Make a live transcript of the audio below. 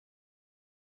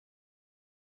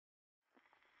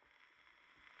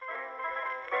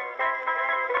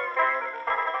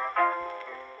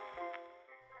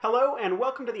Hello and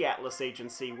welcome to the Atlas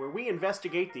Agency, where we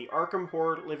investigate the Arkham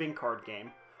Horror living card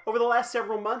game. Over the last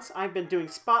several months, I've been doing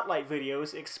spotlight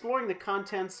videos exploring the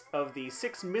contents of the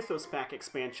 6 Mythos Pack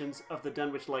expansions of the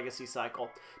Dunwich Legacy cycle.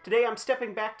 Today I'm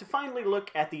stepping back to finally look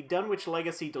at the Dunwich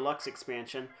Legacy Deluxe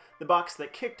expansion, the box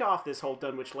that kicked off this whole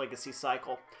Dunwich Legacy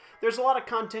cycle. There's a lot of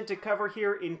content to cover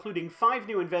here, including 5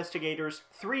 new investigators,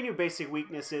 3 new basic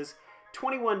weaknesses,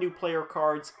 21 new player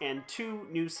cards, and 2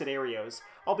 new scenarios.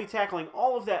 I'll be tackling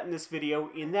all of that in this video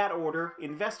in that order: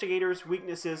 investigators,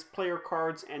 weaknesses, player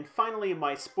cards, and finally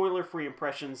my spoiler-free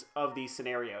impressions of these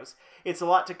scenarios. It's a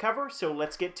lot to cover, so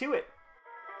let's get to it.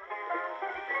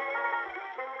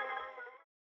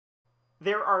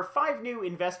 There are 5 new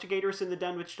investigators in the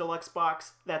Dunwich Deluxe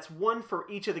box. That's 1 for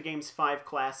each of the game's 5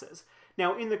 classes.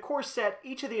 Now, in the core set,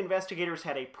 each of the investigators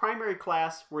had a primary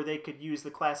class where they could use the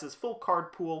class's full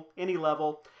card pool, any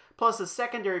level, plus a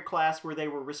secondary class where they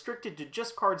were restricted to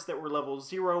just cards that were level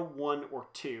 0, 1, or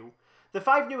 2. The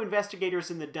 5 new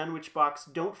investigators in the Dunwich box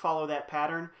don't follow that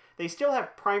pattern. They still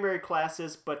have primary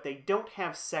classes, but they don't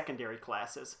have secondary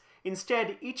classes.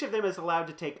 Instead, each of them is allowed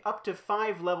to take up to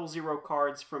 5 level 0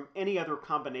 cards from any other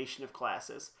combination of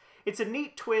classes. It's a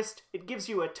neat twist. It gives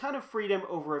you a ton of freedom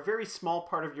over a very small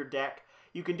part of your deck.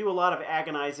 You can do a lot of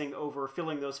agonizing over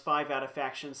filling those 5 out of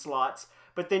faction slots,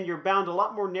 but then you're bound a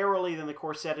lot more narrowly than the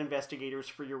core set investigators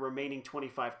for your remaining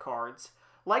 25 cards.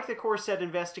 Like the core set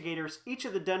investigators, each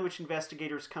of the Dunwich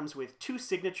investigators comes with 2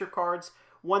 signature cards,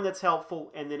 one that's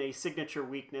helpful and then a signature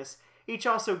weakness. Each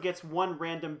also gets 1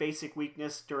 random basic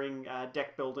weakness during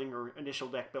deck building or initial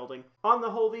deck building. On the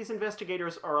whole, these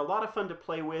investigators are a lot of fun to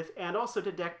play with and also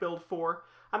to deck build for.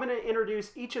 I'm going to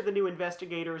introduce each of the new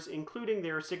investigators, including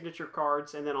their signature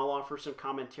cards, and then I'll offer some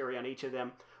commentary on each of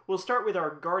them. We'll start with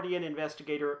our Guardian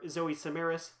investigator, Zoe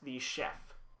Samaras, the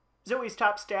Chef. Zoe's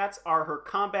top stats are her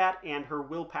combat and her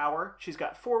willpower. She's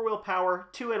got 4 willpower,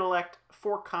 2 intellect,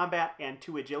 4 combat, and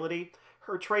 2 agility.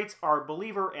 Her traits are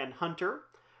Believer and Hunter.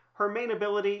 Her main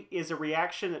ability is a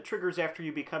reaction that triggers after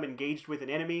you become engaged with an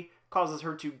enemy, causes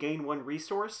her to gain 1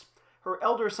 resource. Her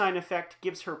Elder Sign effect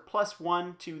gives her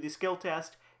 +1 to the skill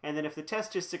test, and then if the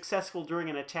test is successful during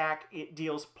an attack, it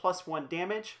deals +1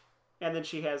 damage. And then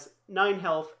she has 9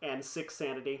 health and 6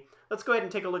 sanity. Let's go ahead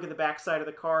and take a look at the back side of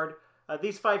the card.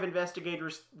 These 5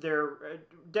 investigators, their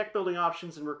deck building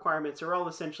options and requirements are all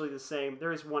essentially the same.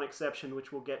 There is one exception,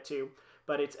 which we'll get to,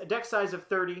 but it's a deck size of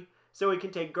 30. Zoe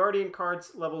can take Guardian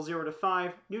cards level 0 to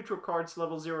 5, neutral cards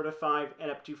level 0 to 5,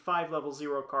 and up to 5 level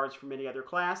 0 cards from any other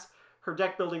class. Her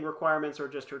deck building requirements are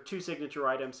just her 2 signature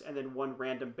items and then 1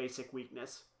 random basic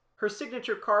weakness. Her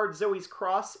signature card, Zoe's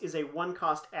Cross, is a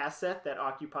 1-cost asset that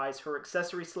occupies her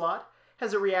accessory slot.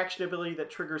 Has a reaction ability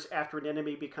that triggers after an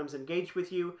enemy becomes engaged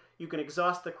with you. You can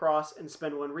exhaust the cross and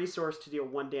spend 1 resource to deal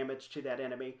 1 damage to that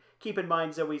enemy. Keep in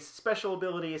mind, Zoe's special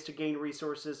ability is to gain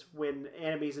resources when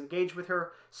enemies engage with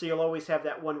her, so you'll always have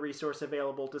that 1 resource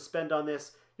available to spend on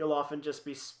this. You'll often just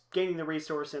be gaining the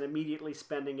resource and immediately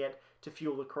spending it to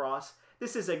fuel the cross.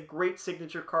 This is a great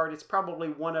signature card. It's probably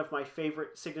one of my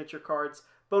favorite signature cards.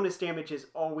 Bonus damage is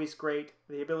always great.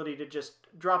 The ability to just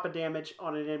drop a damage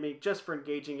on an enemy just for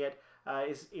engaging it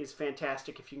is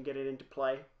fantastic if you can get it into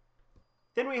play.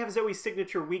 Then we have Zoe's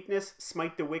signature weakness,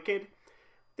 Smite the Wicked.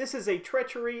 This is a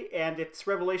treachery, and its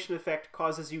revelation effect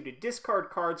causes you to discard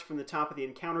cards from the top of the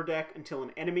encounter deck until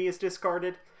an enemy is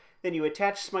discarded. Then you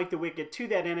attach Smite the Wicked to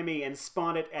that enemy and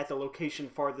spawn it at the location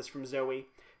farthest from Zoe.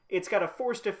 It's got a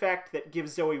forced effect that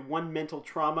gives Zoe 1 mental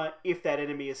trauma if that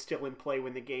enemy is still in play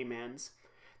when the game ends.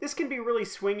 This can be really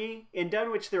swingy. In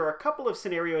Dunwich, there are a couple of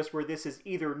scenarios where this is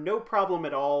either no problem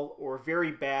at all or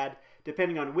very bad,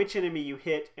 depending on which enemy you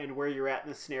hit and where you're at in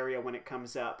the scenario when it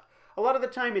comes up. A lot of the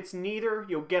time it's neither.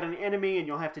 You'll get an enemy and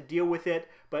you'll have to deal with it,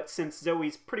 but since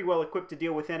Zoe's pretty well equipped to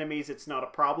deal with enemies, it's not a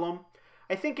problem.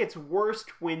 I think it's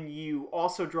worst when you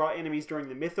also draw enemies during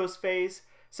the Mythos phase.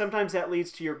 Sometimes that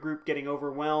leads to your group getting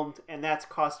overwhelmed, and that's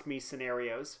cost me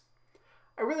scenarios.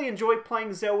 I really enjoy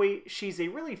playing Zoe. She's a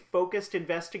really focused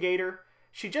investigator.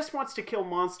 She just wants to kill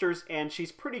monsters, and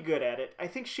she's pretty good at it. I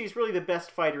think she's really the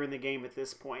best fighter in the game at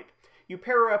this point. You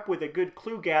pair her up with a good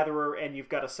clue gatherer, and you've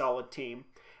got a solid team.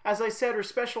 As I said, her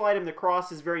special item, the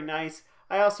Cross, is very nice.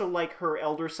 I also like her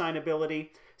Elder Sign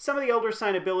ability. Some of the Elder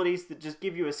Sign abilities that just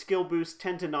give you a skill boost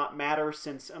tend to not matter,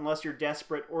 since unless you're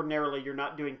desperate, ordinarily you're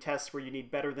not doing tests where you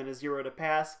need better than a 0 to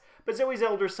pass. But Zoe's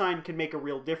Elder Sign can make a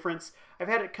real difference. I've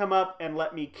had it come up and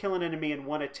let me kill an enemy in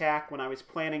 1 attack when I was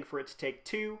planning for it to take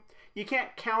 2. You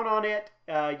can't count on it.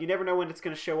 You never know when it's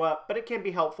going to show up, but it can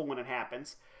be helpful when it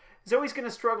happens. Zoe's going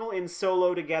to struggle in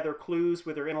solo to gather clues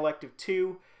with her intellect of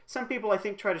 2. Some people, I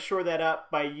think, try to shore that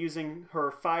up by using her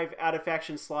 5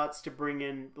 out-of-faction slots to bring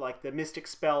in, like, the Mystic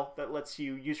spell that lets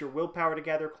you use your willpower to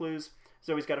gather clues.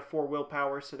 Zoe's got a 4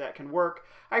 willpower, so that can work.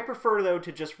 I prefer, though,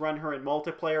 to just run her in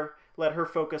multiplayer, let her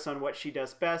focus on what she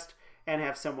does best, and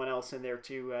have someone else in there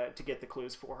to get the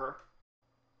clues for her.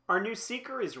 Our new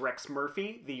Seeker is Rex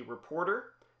Murphy, the Reporter.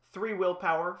 3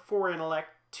 willpower, 4 intellect,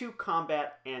 2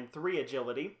 combat, and 3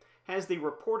 agility. Has the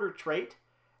Reporter trait.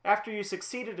 After you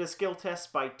succeeded a skill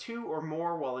test by 2 or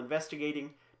more while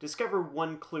investigating, discover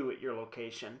 1 clue at your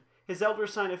location. His Elder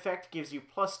Sign effect gives you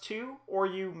 +2, or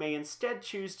you may instead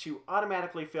choose to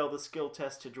automatically fail the skill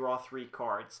test to draw 3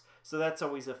 cards, so that's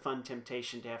always a fun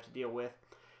temptation to have to deal with.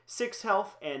 6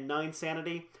 health and 9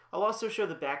 sanity. I'll also show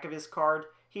the back of his card.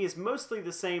 He is mostly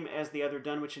the same as the other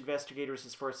Dunwich investigators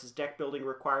as far as his deck building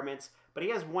requirements, but he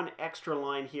has one extra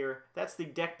line here. That's the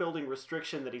deck building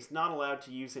restriction that he's not allowed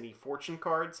to use any fortune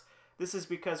cards. This is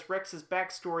because Rex's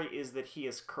backstory is that he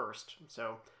is cursed,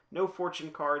 so no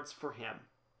fortune cards for him.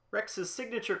 Rex's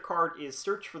signature card is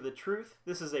Search for the Truth.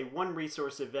 This is a 1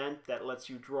 resource event that lets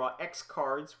you draw X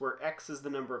cards, where X is the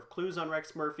number of clues on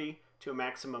Rex Murphy, to a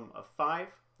maximum of 5.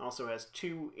 Also has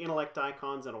 2 intellect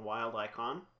icons and a wild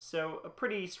icon. So a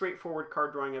pretty straightforward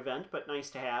card drawing event, but nice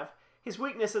to have. His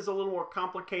weakness is a little more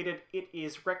complicated. It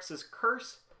is Rex's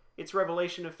Curse. Its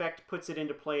revelation effect puts it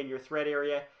into play in your threat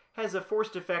area. Has a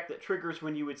forced effect that triggers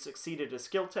when you would succeed at a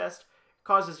skill test.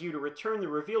 Causes you to return the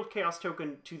revealed chaos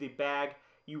token to the bag.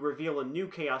 You reveal a new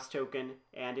chaos token,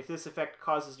 and if this effect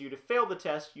causes you to fail the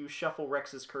test, you shuffle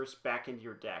Rex's Curse back into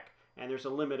your deck. And there's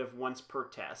a limit of once per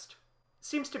test.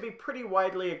 Seems to be pretty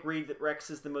widely agreed that Rex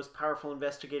is the most powerful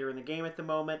investigator in the game at the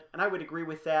moment, and I would agree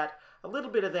with that. A little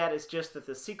bit of that is just that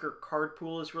the Seeker card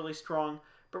pool is really strong,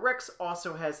 but Rex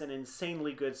also has an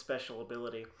insanely good special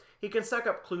ability. He can suck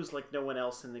up clues like no one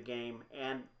else in the game,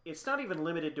 and it's not even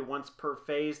limited to once per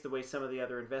phase the way some of the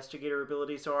other investigator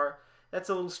abilities are. That's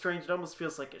a little strange. It almost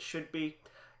feels like it should be.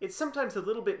 It's sometimes a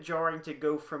little bit jarring to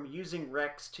go from using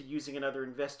Rex to using another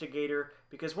investigator,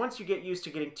 because once you get used to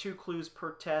getting 2 clues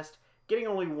per test, getting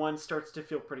only 1 starts to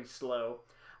feel pretty slow.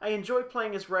 I enjoy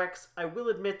playing as Rex. I will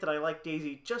admit that I like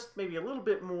Daisy just maybe a little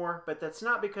bit more, but that's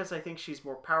not because I think she's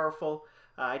more powerful.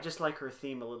 I just like her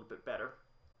theme a little bit better.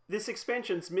 This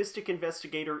expansion's Mystic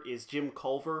Investigator is Jim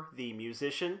Culver, the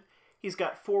musician. He's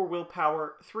got 4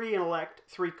 willpower, 3 intellect,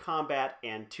 3 combat,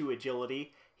 and 2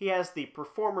 agility. He has the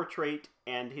Performer trait,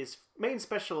 and his main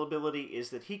special ability is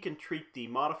that he can treat the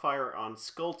modifier on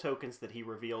skull tokens that he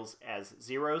reveals as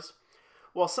zeros.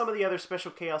 While some of the other special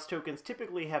chaos tokens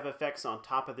typically have effects on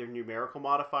top of their numerical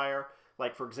modifier,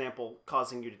 like for example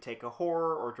causing you to take a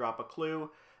horror or drop a clue,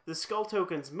 the skull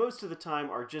tokens most of the time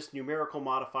are just numerical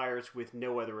modifiers with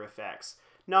no other effects.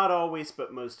 Not always,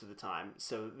 but most of the time.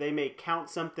 So they may count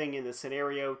something in the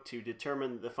scenario to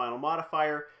determine the final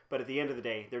modifier, but at the end of the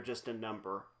day, they're just a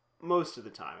number. Most of the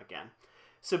time, again.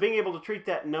 So being able to treat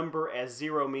that number as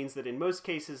 0 means that in most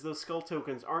cases, those skull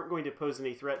tokens aren't going to pose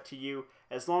any threat to you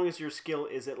as long as your skill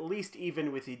is at least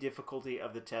even with the difficulty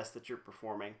of the test that you're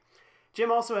performing.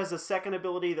 Jim also has a second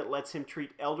ability that lets him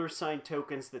treat Elder Sign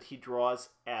tokens that he draws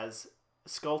as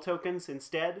skull tokens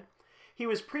instead. He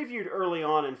was previewed early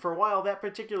on, and for a while that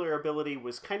particular ability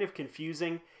was kind of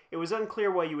confusing. It was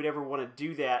unclear why you would ever want to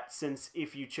do that, since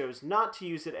if you chose not to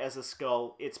use it as a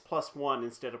skull, it's +1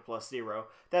 instead of +0.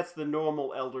 That's the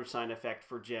normal Elder Sign effect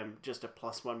for Jim, just a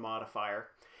 +1 modifier.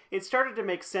 It started to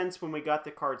make sense when we got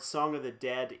the card Song of the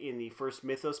Dead in the first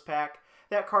Mythos pack.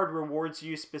 That card rewards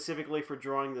you specifically for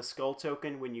drawing the skull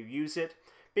token when you use it.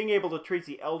 Being able to treat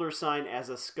the Elder Sign as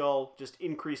a skull just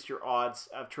increased your odds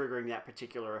of triggering that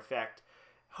particular effect.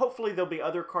 Hopefully there'll be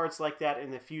other cards like that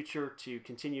in the future to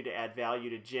continue to add value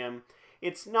to Jim.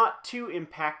 It's not too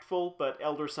impactful, but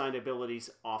Elder Sign abilities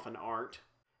often aren't.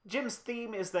 Jim's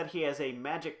theme is that he has a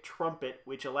magic trumpet,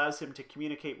 which allows him to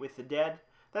communicate with the dead.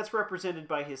 That's represented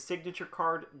by his signature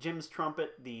card, Jim's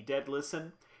Trumpet, the Dead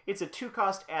Listen. It's a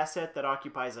 2-cost asset that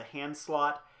occupies a hand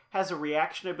slot, has a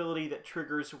reaction ability that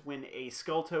triggers when a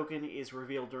skull token is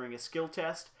revealed during a skill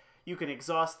test. You can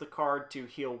exhaust the card to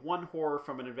heal 1 horror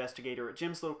from an investigator at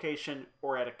Jim's location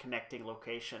or at a connecting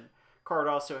location. Card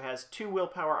also has 2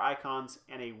 willpower icons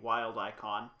and a wild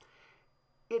icon.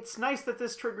 It's nice that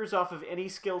this triggers off of any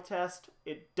skill test.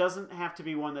 It doesn't have to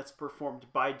be one that's performed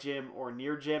by Jim or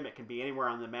near Jim. It can be anywhere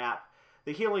on the map.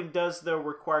 The healing does, though,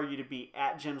 require you to be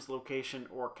at Jim's location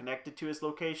or connected to his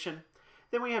location.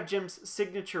 Then we have Jim's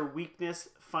signature weakness,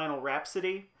 Final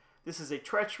Rhapsody. This is a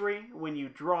treachery. When you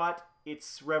draw it,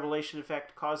 its revelation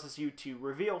effect causes you to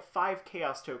reveal 5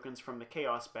 chaos tokens from the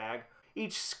chaos bag.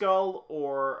 Each skull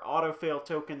or autofail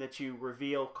token that you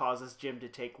reveal causes Jim to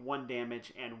take 1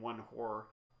 damage and 1 horror.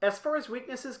 As far as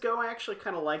weaknesses go, I actually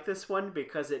kind of like this one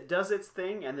because it does its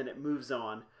thing and then it moves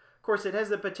on. Of course, it has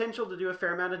the potential to do a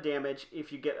fair amount of damage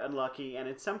if you get unlucky, and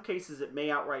in some cases it may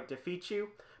outright defeat you,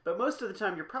 but most of the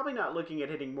time you're probably not looking at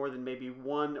hitting more than maybe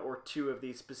one or two of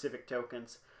these specific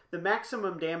tokens. The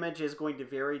maximum damage is going to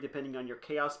vary depending on your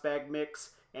Chaos Bag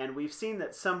mix, and we've seen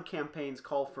that some campaigns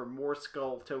call for more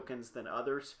skull tokens than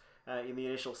others in the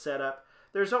initial setup.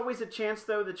 There's always a chance,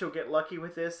 though, that you'll get lucky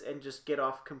with this and just get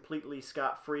off completely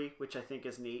scot-free, which I think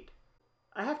is neat.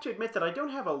 I have to admit that I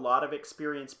don't have a lot of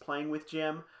experience playing with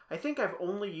Jim. I think I've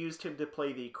only used him to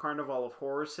play the Carnival of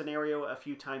Horror scenario a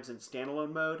few times in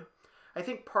standalone mode. I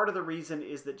think part of the reason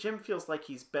is that Jim feels like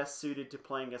he's best suited to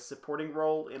playing a supporting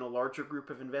role in a larger group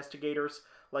of investigators,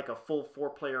 like a full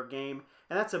 4-player game,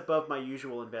 and that's above my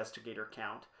usual investigator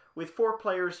count. With 4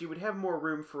 players, you would have more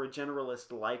room for a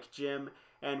generalist like Jim,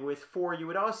 and with 4, you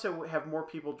would also have more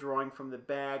people drawing from the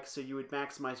bag, so you would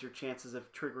maximize your chances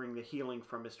of triggering the healing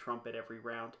from his trumpet every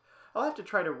round. I'll have to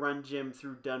try to run Jim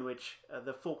through Dunwich,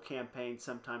 the full campaign,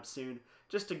 sometime soon,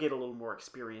 just to get a little more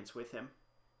experience with him.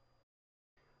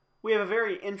 We have a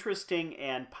very interesting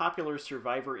and popular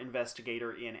survivor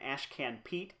investigator in Ashcan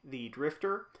Pete, the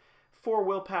Drifter. 4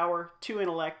 willpower, 2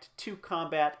 intellect, 2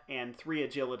 combat, and 3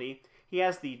 agility. He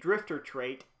has the Drifter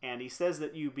trait, and he says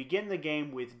that you begin the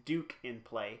game with Duke in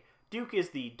play. Duke is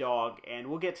the dog, and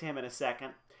we'll get to him in a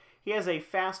second. He has a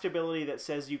fast ability that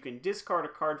says you can discard a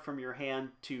card from your hand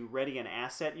to ready an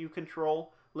asset you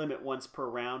control, limit once per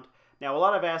round. Now, a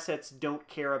lot of assets don't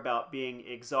care about being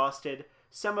exhausted.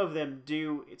 Some of them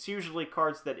do. It's usually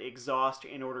cards that exhaust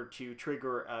in order to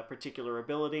trigger a particular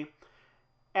ability.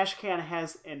 Ashcan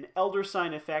has an Elder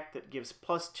Sign effect that gives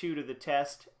 +2 to the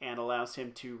test and allows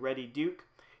him to ready Duke.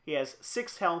 He has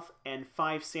 6 health and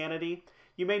 5 sanity.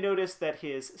 You may notice that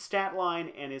his stat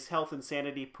line and his health and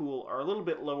sanity pool are a little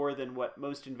bit lower than what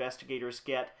most investigators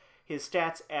get. His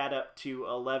stats add up to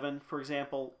 11, for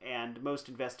example, and most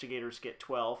investigators get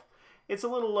 12. It's a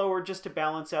little lower just to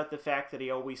balance out the fact that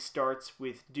he always starts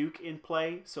with Duke in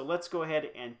play, so let's go ahead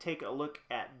and take a look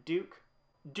at Duke.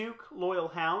 Duke, Loyal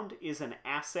Hound, is an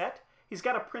asset. He's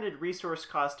got a printed resource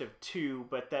cost of 2,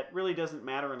 but that really doesn't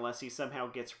matter unless he somehow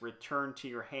gets returned to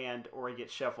your hand or he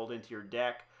gets shuffled into your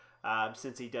deck,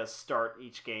 since he does start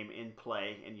each game in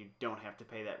play and you don't have to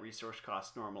pay that resource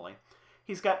cost normally.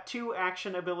 He's got 2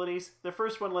 action abilities. The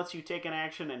first one lets you take an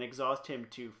action and exhaust him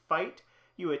to fight.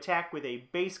 You attack with a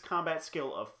base combat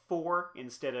skill of 4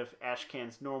 instead of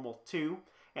Ashcan's normal 2,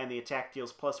 and the attack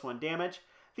deals +1 damage.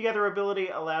 The other ability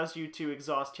allows you to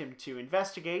exhaust him to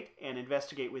investigate, and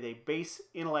investigate with a base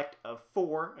intellect of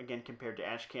 4, again compared to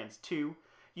Ashcan's 2.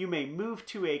 You may move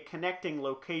to a connecting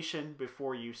location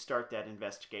before you start that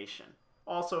investigation.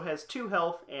 Also has 2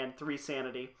 health and 3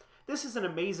 sanity. This is an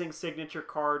amazing signature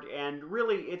card, and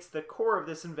really it's the core of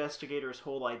this investigator's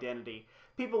whole identity.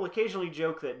 People occasionally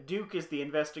joke that Duke is the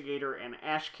investigator and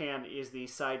Ashcan is the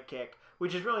sidekick,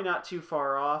 which is really not too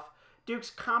far off. Duke's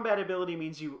combat ability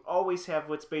means you always have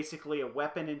what's basically a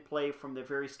weapon in play from the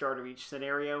very start of each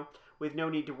scenario, with no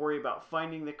need to worry about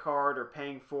finding the card or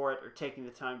paying for it or taking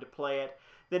the time to play it.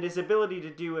 Then his ability to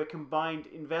do a combined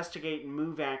investigate and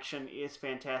move action is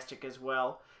fantastic as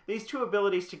well. These 2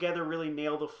 abilities together really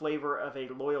nail the flavor of a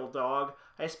loyal dog.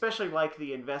 I especially like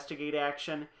the investigate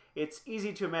action. It's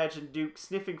easy to imagine Duke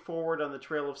sniffing forward on the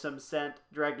trail of some scent,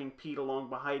 dragging Pete along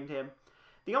behind him.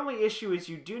 The only issue is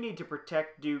you do need to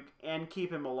protect Duke and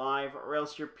keep him alive, or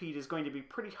else your Pete is going to be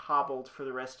pretty hobbled for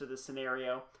the rest of the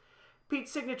scenario.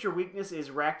 Pete's signature weakness is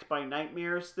Racked by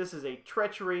Nightmares. This is a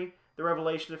treachery. The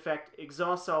Revelation effect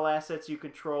exhausts all assets you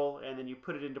control, and then you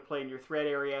put it into play in your threat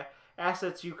area.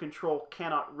 Assets you control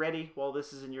cannot ready while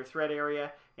this is in your threat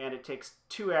area, and it takes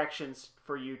 2 actions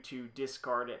for you to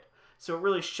discard it. So it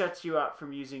really shuts you out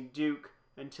from using Duke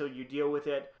until you deal with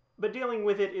it. But dealing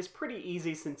with it is pretty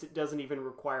easy since it doesn't even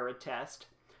require a test.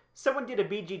 Someone did a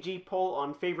BGG poll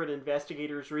on favorite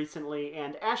investigators recently,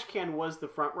 and Ashcan was the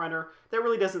frontrunner. That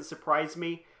really doesn't surprise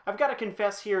me. I've got to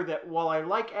confess here that while I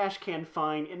like Ashcan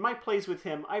fine, in my plays with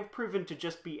him, I've proven to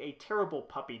just be a terrible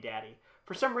puppy daddy.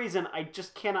 For some reason, I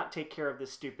just cannot take care of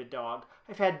this stupid dog.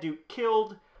 I've had Duke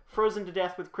killed, frozen to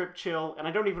death with Crypt Chill, and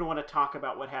I don't even want to talk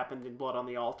about what happened in Blood on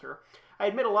the Altar. I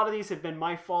admit a lot of these have been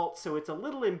my fault, so it's a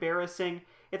little embarrassing.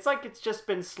 It's like it's just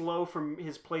been slow from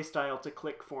his playstyle to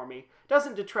click for me.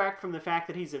 Doesn't detract from the fact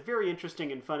that he's a very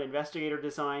interesting and fun investigator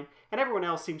design, and everyone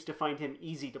else seems to find him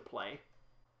easy to play.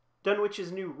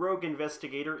 Dunwich's new rogue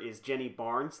investigator is Jenny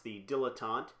Barnes, the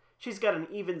dilettante. She's got an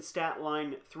even stat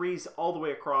line, 3s all the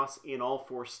way across in all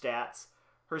 4 stats.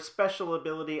 Her special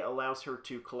ability allows her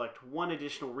to collect 1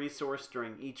 additional resource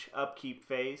during each upkeep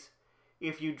phase.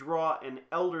 If you draw an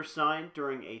Elder Sign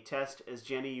during a test as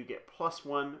Jenny, you get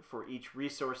 +1 for each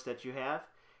resource that you have,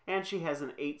 and she has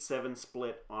an 8-7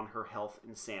 split on her health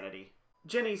and sanity.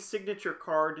 Jenny's signature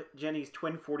card, Jenny's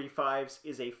Twin 45s,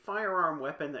 is a firearm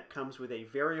weapon that comes with a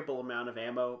variable amount of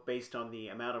ammo based on the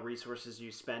amount of resources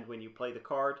you spend when you play the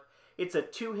card. It's a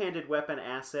two-handed weapon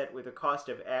asset with a cost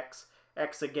of X,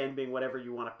 X again being whatever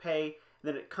you want to pay,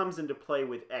 then it comes into play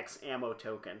with X ammo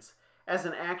tokens. As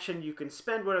an action, you can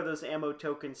spend one of those ammo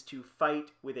tokens to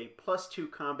fight with a +2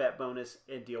 combat bonus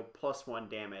and deal +1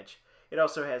 damage. It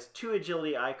also has 2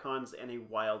 agility icons and a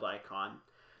wild icon.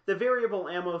 The variable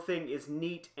ammo thing is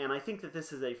neat, and I think that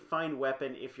this is a fine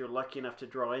weapon if you're lucky enough to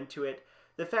draw into it.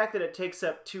 The fact that it takes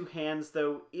up 2 hands,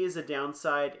 though, is a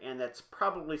downside, and that's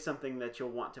probably something that you'll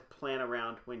want to plan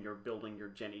around when you're building your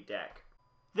Jenny deck.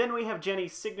 Then we have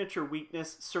Jenny's signature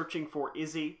weakness, searching for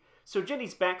Izzy. So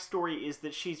Jenny's backstory is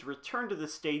that she's returned to the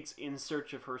States in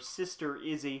search of her sister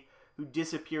Izzy, who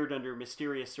disappeared under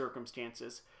mysterious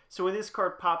circumstances. So when this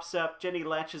card pops up, Jenny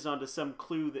latches onto some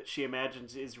clue that she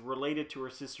imagines is related to her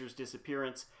sister's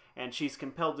disappearance, and she's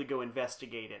compelled to go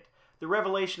investigate it. The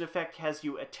revelation effect has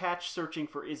you attach searching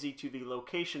for Izzy to the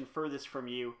location furthest from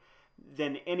you.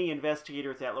 Then any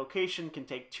investigator at that location can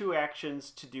take 2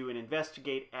 actions to do an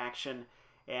investigate action,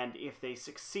 and if they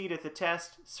succeed at the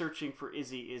test, searching for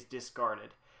Izzy is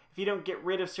discarded. If you don't get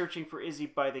rid of searching for Izzy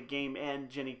by the game end,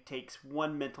 Jenny takes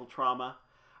 1 mental trauma.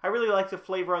 I really like the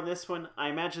flavor on this one. I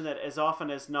imagine that as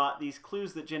often as not, these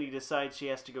clues that Jenny decides she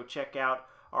has to go check out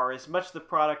are as much the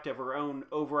product of her own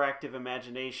overactive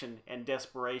imagination and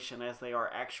desperation as they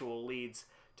are actual leads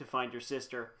to find your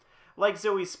sister. Like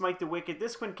Zoe's Smite the Wicked,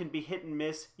 this one can be hit and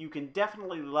miss. You can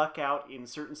definitely luck out in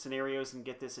certain scenarios and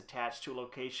get this attached to a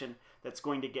location that's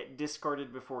going to get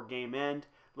discarded before game end,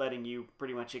 letting you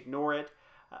pretty much ignore it.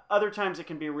 Other times it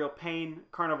can be a real pain,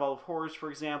 Carnival of Horrors for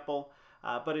example,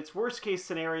 but its worst case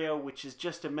scenario, which is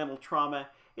just a mental trauma,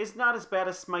 is not as bad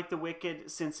as Smite the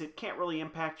Wicked, since it can't really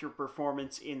impact your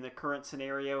performance in the current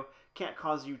scenario, can't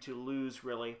cause you to lose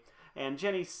really. And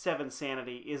Jenny's 7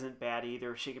 sanity isn't bad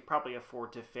either. She could probably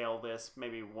afford to fail this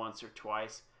maybe once or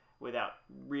twice without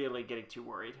really getting too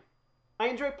worried. I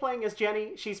enjoy playing as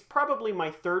Jenny. She's probably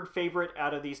my 3rd favorite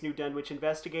out of these new Dunwich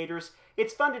investigators.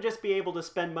 It's fun to just be able to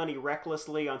spend money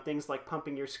recklessly on things like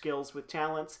pumping your skills with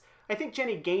talents. I think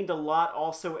Jenny gained a lot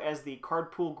also as the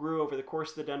card pool grew over the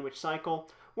course of the Dunwich cycle.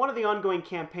 One of the ongoing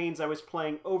campaigns I was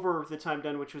playing over the time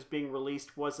Dunwich was being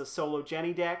released was a solo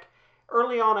Jenny deck.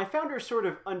 Early on, I found her sort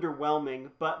of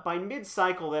underwhelming, but by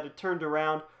mid-cycle that had turned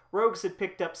around, Rogues had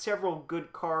picked up several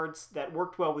good cards that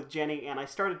worked well with Jenny, and I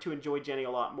started to enjoy Jenny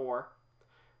a lot more.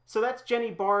 So that's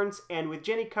Jenny Barnes, and with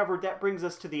Jenny covered, that brings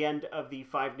us to the end of the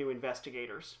 5 new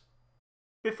investigators.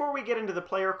 Before we get into the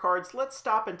player cards, let's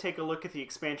stop and take a look at the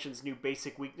expansion's new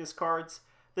basic weakness cards.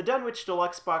 The Dunwich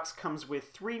Deluxe box comes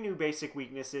with 3 new basic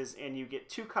weaknesses, and you get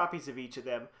 2 copies of each of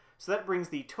them. So that brings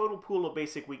the total pool of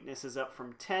basic weaknesses up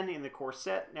from 10 in the core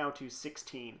set now to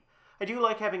 16. I do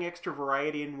like having extra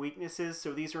variety in weaknesses,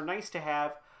 so these are nice to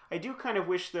have. I do kind of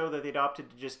wish though that they'd opted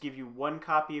to just give you 1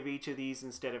 copy of each of these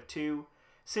instead of 2.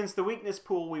 Since the weakness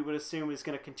pool we would assume is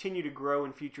going to continue to grow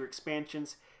in future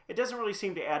expansions, it doesn't really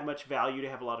seem to add much value to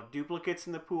have a lot of duplicates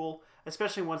in the pool,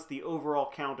 especially once the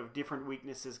overall count of different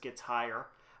weaknesses gets higher.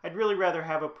 I'd really rather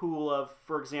have a pool of,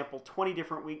 for example, 20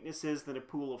 different weaknesses than a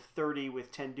pool of 30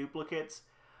 with 10 duplicates.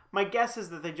 My guess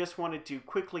is that they just wanted to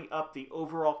quickly up the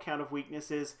overall count of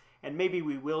weaknesses, and maybe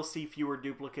we will see fewer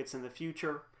duplicates in the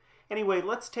future. Anyway,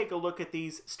 let's take a look at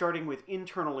these, starting with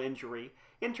Internal Injury.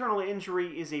 Internal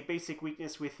Injury is a basic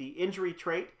weakness with the Injury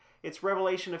trait. Its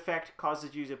Revelation effect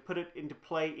causes you to put it into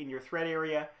play in your threat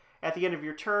area. At the end of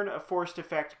your turn, a forced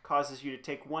effect causes you to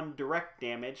take 1 direct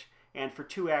damage, and for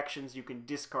 2 actions you can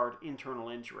discard Internal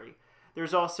Injury.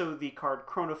 There's also the card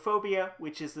Chronophobia,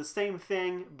 which is the same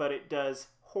thing, but it does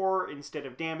horror instead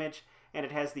of damage, and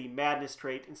it has the Madness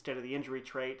trait instead of the Injury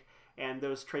trait, and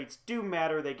those traits do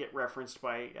matter. They get referenced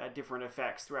by different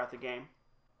effects throughout the game.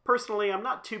 Personally, I'm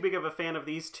not too big of a fan of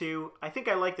these 2. I think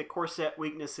I like the core set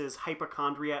weaknesses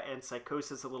Hypochondria and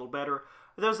Psychosis a little better.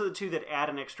 Those are the 2 that add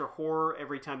an extra horror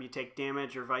every time you take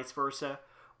damage or vice versa.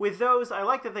 With those, I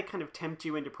like that they kind of tempt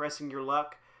you into pressing your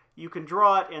luck. You can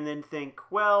draw it and then think,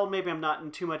 well, maybe I'm not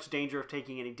in too much danger of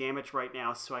taking any damage right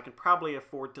now, so I can probably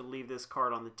afford to leave this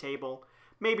card on the table.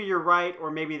 Maybe you're right,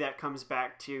 or maybe that comes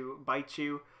back to bite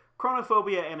you.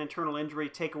 Chronophobia and Internal Injury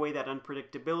take away that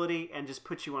unpredictability and just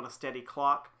put you on a steady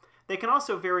clock. They can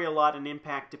also vary a lot in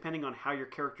impact depending on how your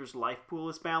character's life pool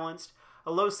is balanced.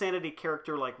 A low sanity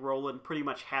character like Roland pretty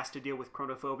much has to deal with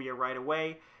Chronophobia right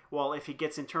away, while if he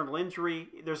gets internal injury,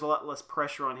 there's a lot less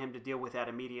pressure on him to deal with that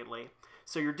immediately.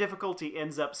 So your difficulty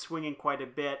ends up swinging quite a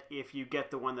bit if you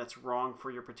get the one that's wrong for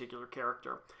your particular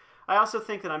character. I also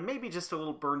think that I'm maybe just a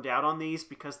little burned out on these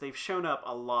because they've shown up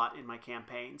a lot in my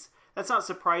campaigns. That's not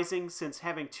surprising, since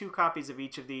having 2 copies of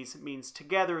each of these means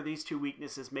together these 2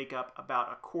 weaknesses make up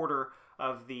about a quarter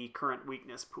of the current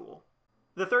weakness pool.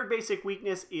 The third basic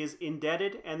weakness is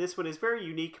Indebted, and this one is very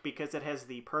unique because it has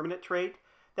the permanent trait.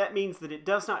 That means that it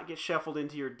does not get shuffled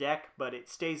into your deck, but it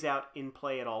stays out in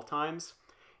play at all times.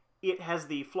 It has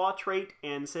the Flaw trait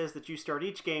and says that you start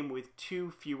each game with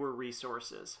 2 fewer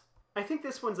resources. I think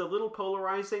this one's a little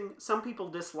polarizing. Some people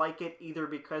dislike it either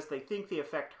because they think the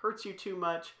effect hurts you too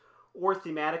much, or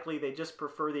thematically they just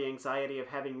prefer the anxiety of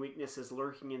having weaknesses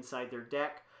lurking inside their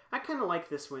deck. I kind of like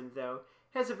this one though.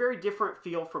 It has a very different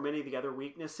feel from any of the other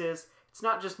weaknesses. It's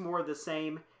not just more of the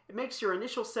same. It makes your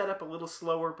initial setup a little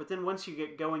slower, but then once you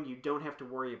get going you don't have to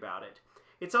worry about it.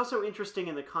 It's also interesting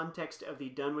in the context of the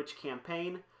Dunwich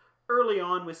campaign. Early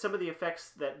on, with some of the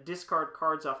effects that discard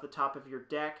cards off the top of your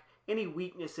deck, any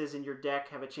weaknesses in your deck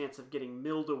have a chance of getting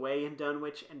milled away in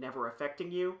Dunwich and never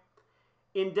affecting you.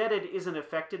 Indebted isn't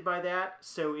affected by that,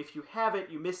 so if you have it,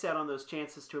 you miss out on those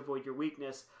chances to avoid your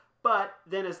weakness, but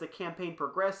then as the campaign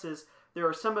progresses, there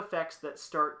are some effects that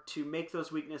start to make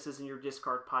those weaknesses in your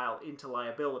discard pile into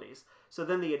liabilities. So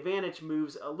then the advantage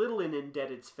moves a little in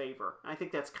Indebted's favor. I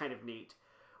think that's kind of neat.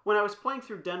 When I was playing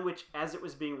through Dunwich as it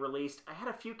was being released, I had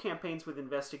a few campaigns with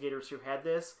investigators who had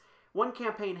this. One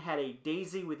campaign had a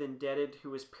Daisy with Indebted who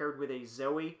was paired with a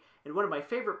Zoe, and one of my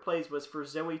favorite plays was for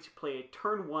Zoe to play a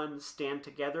turn 1 Stand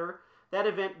Together. That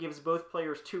event gives both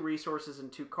players 2 resources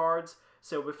and 2 cards,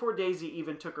 so before Daisy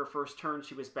even took her first turn,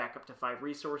 she was back up to 5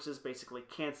 resources, basically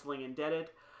canceling Indebted.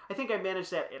 I think I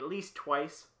managed that at least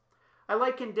twice. I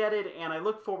like Indebted, and I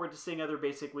look forward to seeing other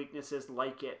basic weaknesses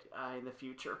like it in the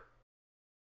future.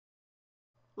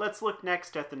 Let's look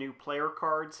next at the new player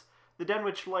cards. The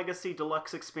Dunwich Legacy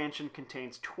Deluxe expansion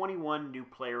contains 21 new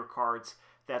player cards.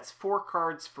 That's 4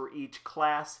 cards for each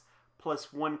class,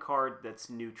 plus 1 card that's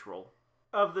neutral.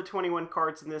 Of the 21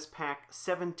 cards in this pack,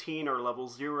 17 are level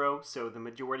 0, so the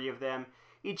majority of them.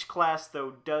 Each class,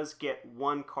 though, does get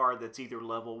 1 card that's either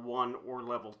level 1 or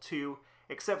level 2,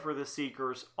 except for the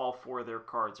Seekers, all 4 of their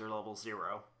cards are level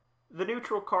 0. The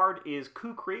neutral card is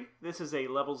Kukri. This is a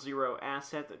level 0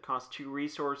 asset that costs 2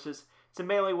 resources. It's a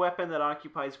melee weapon that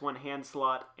occupies 1 hand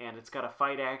slot, and it's got a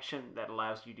fight action that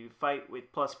allows you to fight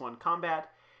with +1 combat.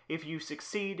 If you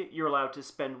succeed, you're allowed to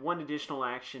spend 1 additional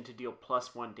action to deal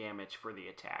 +1 damage for the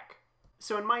attack.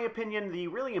 So in my opinion, the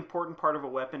really important part of a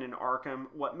weapon in Arkham,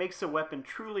 what makes a weapon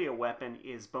truly a weapon,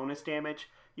 is bonus damage.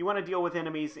 You want to deal with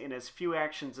enemies in as few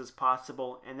actions as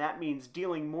possible, and that means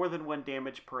dealing more than 1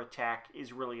 damage per attack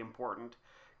is really important.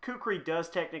 Kukri does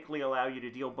technically allow you to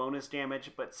deal bonus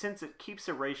damage, but since it keeps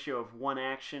a ratio of 1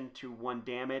 action to 1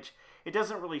 damage, it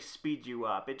doesn't really speed you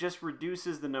up. It just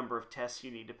reduces the number of tests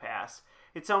you need to pass.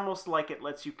 It's almost like it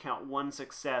lets you count 1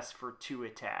 success for 2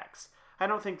 attacks. I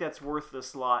don't think that's worth the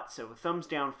slot, so thumbs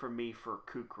down from me for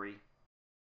Kukri.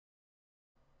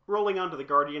 Rolling on to the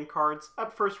Guardian cards,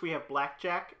 up first we have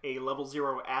Blackjack, a level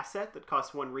 0 asset that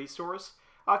costs 1 resource.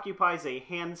 Occupies a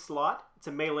hand slot. It's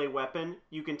a melee weapon.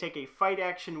 You can take a fight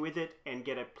action with it and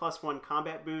get a +1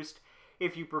 combat boost.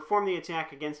 If you perform the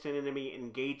attack against an enemy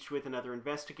engaged with another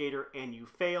investigator and you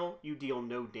fail, you deal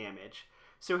no damage.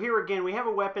 So here again we have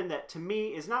a weapon that to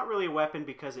me is not really a weapon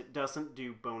because it doesn't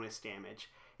do bonus damage.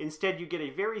 Instead you get a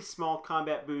very small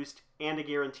combat boost and a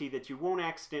guarantee that you won't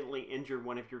accidentally injure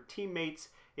one of your teammates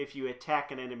if you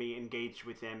attack an enemy engaged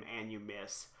with them and you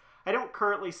miss. I don't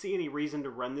currently see any reason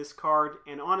to run this card,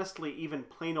 and honestly even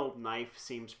plain old knife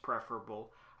seems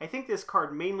preferable. I think this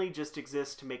card mainly just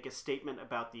exists to make a statement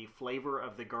about the flavor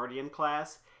of the Guardian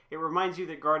class. It reminds you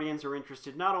that Guardians are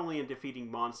interested not only in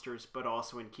defeating monsters, but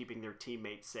also in keeping their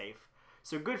teammates safe.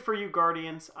 So good for you,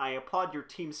 Guardians. I applaud your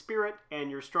team spirit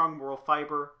and your strong moral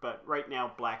fiber, but right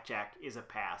now Blackjack is a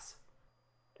pass.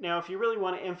 Now, if you really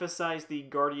want to emphasize the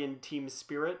Guardian team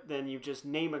spirit, then you just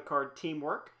name a card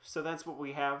Teamwork. So that's what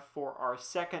we have for our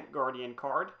second Guardian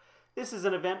card. This is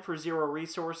an event for 0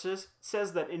 resources. It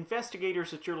says that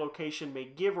investigators at your location may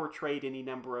give or trade any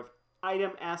number of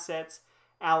item assets,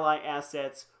 ally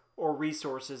assets, or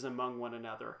resources among one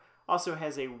another. Also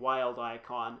has a wild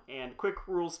icon. And quick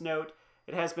rules note,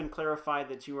 it has been clarified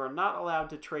that you are not allowed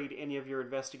to trade any of your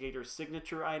investigator's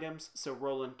signature items, so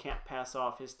Roland can't pass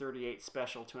off his 38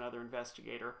 special to another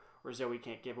investigator, or Zoe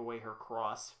can't give away her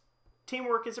cross.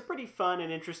 Teamwork is a pretty fun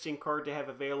and interesting card to have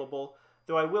available,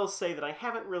 though I will say that I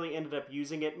haven't really ended up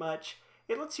using it much.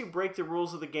 It lets you break the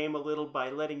rules of the game a little by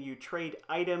letting you trade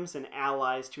items and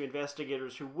allies to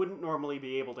investigators who wouldn't normally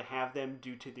be able to have them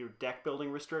due to their deck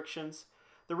building restrictions.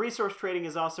 The resource trading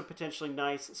is also potentially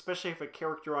nice, especially if a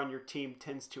character on your team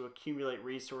tends to accumulate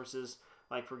resources,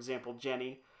 like for example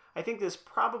Jenny. I think this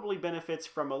probably benefits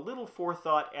from a little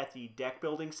forethought at the deck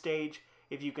building stage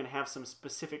if you can have some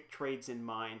specific trades in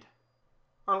mind.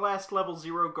 Our last level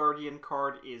 0 Guardian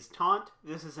card is Taunt.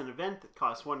 This is an event that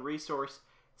costs 1 resource.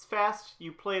 It's fast,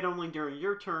 you play it only during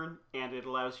your turn, and it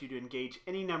allows you to engage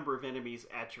any number of enemies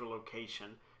at your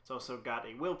location. It's also got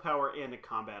a willpower and a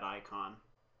combat icon.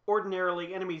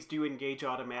 Ordinarily, enemies do engage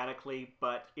automatically,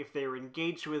 but if they're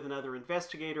engaged with another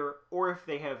investigator, or if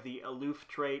they have the aloof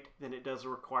trait, then it does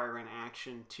require an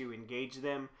action to engage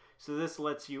them, so this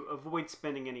lets you avoid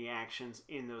spending any actions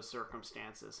in those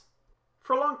circumstances.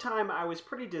 For a long time, I was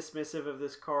pretty dismissive of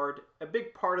this card. A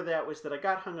big part of that was that I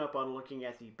got hung up on looking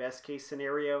at the best case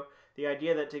scenario, the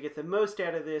idea that to get the most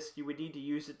out of this, you would need to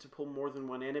use it to pull more than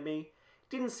one enemy.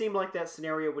 Didn't seem like that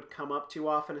scenario would come up too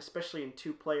often, especially in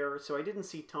 2-player, so I didn't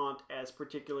see Taunt as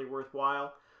particularly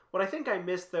worthwhile. What I think I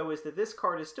missed, though, is that this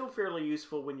card is still fairly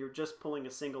useful when you're just pulling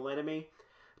a single enemy.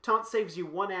 Taunt saves you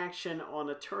 1 action on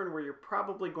a turn where you're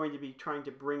probably going to be trying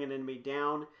to bring an enemy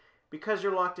down. Because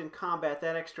you're locked in combat,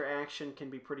 that extra action can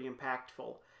be pretty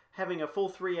impactful. Having a full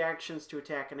 3 actions to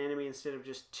attack an enemy instead of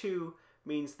just 2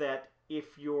 means that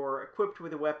if you're equipped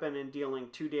with a weapon and dealing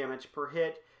 2 damage per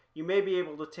hit, you may be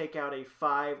able to take out a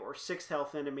 5 or 6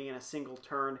 health enemy in a single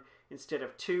turn instead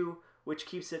of 2, which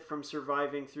keeps it from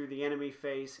surviving through the enemy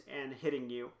phase and hitting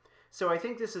you. So I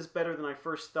think this is better than I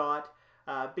first thought.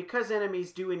 Because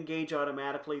enemies do engage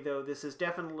automatically, though, this is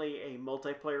definitely a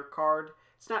multiplayer card.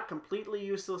 It's not completely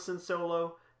useless in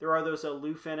solo. There are those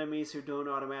aloof enemies who don't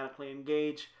automatically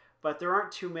engage, but there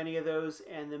aren't too many of those,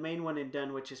 and the main one in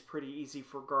Dunwich is pretty easy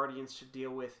for Guardians to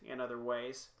deal with in other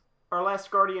ways. Our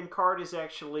last Guardian card is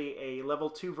actually a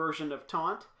level 2 version of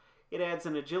Taunt. It adds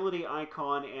an agility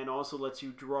icon and also lets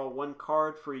you draw 1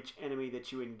 card for each enemy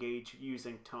that you engage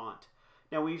using Taunt.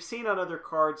 Now, we've seen on other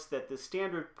cards that the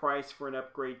standard price for an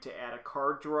upgrade to add a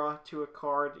card draw to a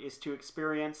card is 2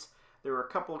 experience. There are a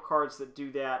couple of cards that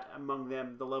do that, among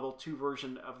them the level 2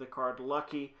 version of the card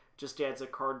Lucky just adds a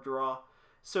card draw.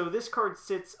 So this card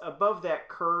sits above that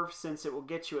curve since it will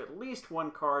get you at least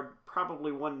 1 card,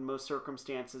 probably 1 in most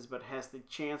circumstances, but has the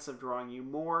chance of drawing you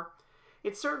more.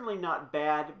 It's certainly not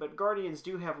bad, but Guardians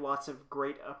do have lots of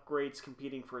great upgrades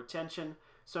competing for attention,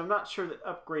 so I'm not sure that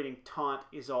upgrading Taunt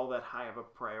is all that high of a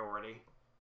priority.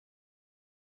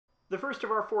 The first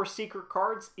of our 4 secret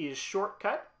cards is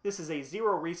Shortcut. This is a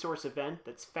 0 resource event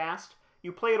that's fast.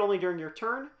 You play it only during your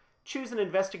turn, choose an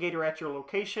investigator at your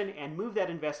location, and move that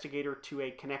investigator to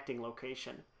a connecting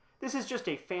location. This is just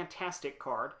a fantastic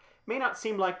card. May not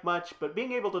seem like much, but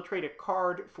being able to trade a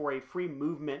card for a free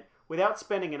movement without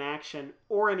spending an action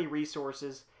or any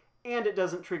resources, and it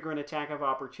doesn't trigger an attack of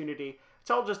opportunity, it's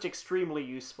all just extremely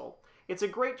useful. It's a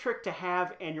great trick to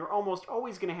have, and you're almost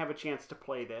always going to have a chance to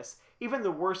play this. Even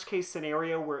the worst case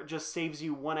scenario where it just saves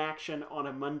you 1 action on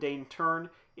a mundane turn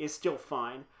is still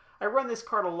fine. I run this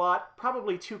card a lot,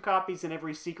 probably 2 copies in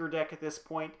every Seeker deck at this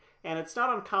point, and it's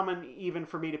not uncommon even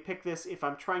for me to pick this if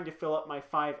I'm trying to fill up my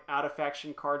 5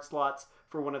 out-of-faction card slots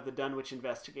for one of the Dunwich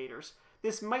Investigators.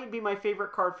 This might be my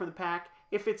favorite card from the pack.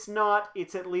 If it's not,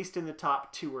 it's at least in the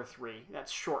top 2 or 3.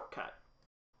 That's Shortcut.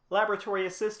 Laboratory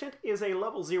Assistant is a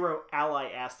level 0 ally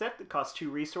asset that costs 2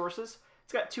 resources.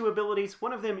 It's got 2 abilities.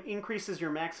 One of them increases your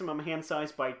maximum hand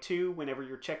size by 2 whenever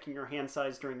you're checking your hand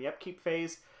size during the upkeep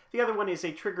phase. The other one is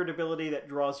a triggered ability that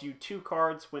draws you 2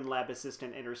 cards when Lab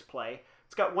Assistant enters play.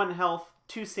 It's got 1 health,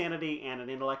 2 sanity, and an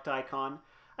intellect icon.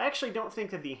 I actually don't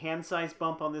think that the hand size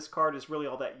bump on this card is really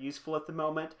all that useful at the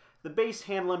moment. The base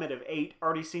hand limit of 8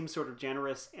 already seems sort of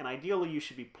generous, and ideally you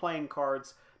should be playing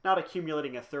cards, not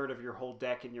accumulating a third of your whole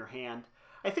deck in your hand.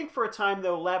 I think for a time,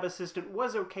 though, Lab Assistant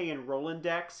was okay in Roland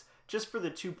decks, just for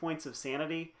the 2 points of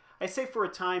sanity. I say for a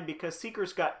time because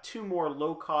Seeker's got 2 more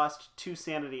low-cost 2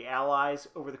 sanity allies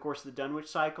over the course of the Dunwich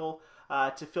cycle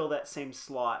to fill that same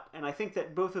slot. And I think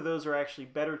that both of those are actually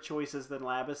better choices than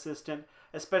Lab Assistant,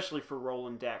 especially for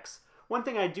Roland decks. One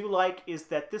thing I do like is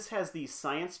that this has the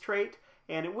science trait,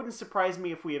 and it wouldn't surprise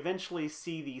me if we eventually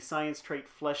see the science trait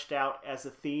fleshed out as a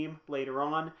theme later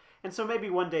on, and so maybe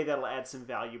one day that'll add some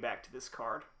value back to this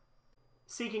card.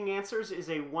 Seeking Answers is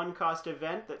a 1-cost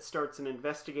event that starts an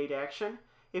investigate action.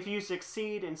 If you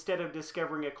succeed, instead of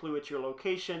discovering a clue at your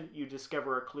location, you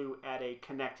discover a clue at a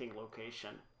connecting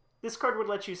location. This card would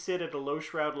let you sit at a low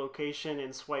shroud location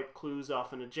and swipe clues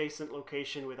off an adjacent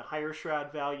location with a higher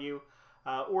shroud value.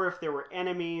 or if there were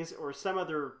enemies or some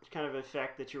other kind of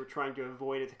effect that you were trying to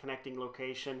avoid at the connecting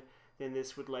location, then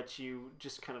this would let you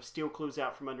just kind of steal clues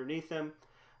out from underneath them.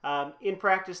 In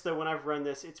practice, though, when I've run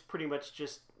this, it's pretty much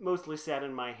just mostly sat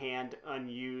in my hand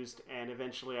unused, and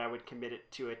eventually I would commit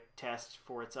it to a test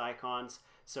for its icons,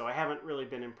 so I haven't really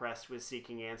been impressed with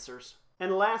seeking answers.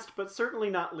 And last, but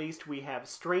certainly not least, we have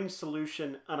Strange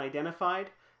Solution Unidentified.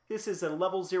 This is a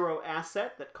level 0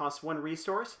 asset that costs 1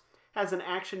 resource, has an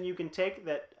action you can take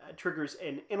that triggers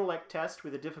an intellect test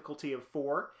with a difficulty of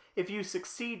 4. If you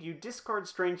succeed, you discard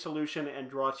Strange Solution and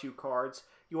draw 2 cards.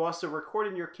 You also record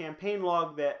in your campaign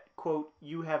log that, quote,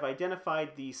 you have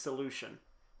identified the solution.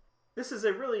 This is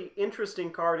a really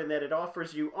interesting card in that it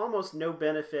offers you almost no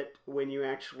benefit when you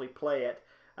actually play it.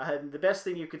 The best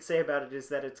thing you could say about it is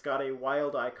that it's got a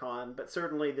wild icon, but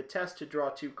certainly the test to draw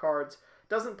 2 cards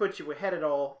doesn't put you ahead at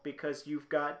all because you've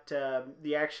got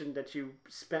the action that you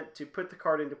spent to put the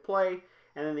card into play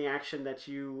and then the action that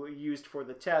you used for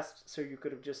the test, so you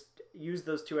could have just used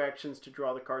those 2 actions to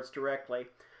draw the cards directly.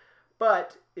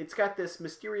 But it's got this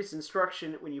mysterious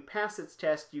instruction. When you pass its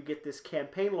test, you get this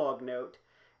campaign log note.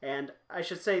 And I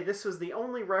should say this was the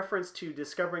only reference to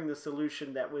discovering the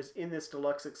solution that was in this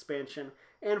deluxe expansion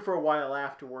and for a while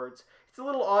afterwards. It's a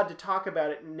little odd to talk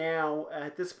about it now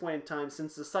at this point in time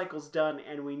since the cycle's done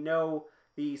and we know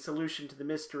the solution to the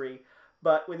mystery.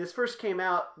 But when this first came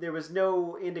out, there was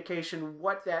no indication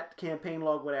what that campaign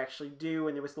log would actually do,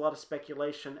 and there was a lot of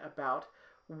speculation about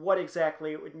what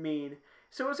exactly it would mean.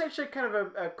 So it was actually kind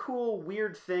of a cool,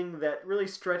 weird thing that really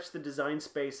stretched the design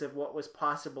space of what was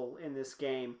possible in this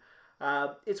game.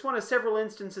 It's one of several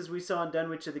instances we saw in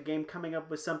Dunwich of the game coming up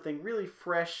with something really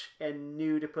fresh and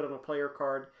new to put on a player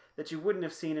card that you wouldn't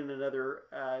have seen in another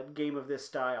game of this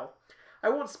style. I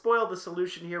won't spoil the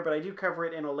solution here, but I do cover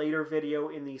it in a later video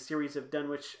in the series of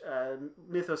Dunwich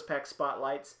Mythos Pack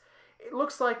Spotlights. It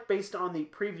looks like, based on the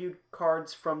previewed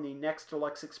cards from the next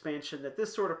Deluxe expansion, that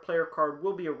this sort of player card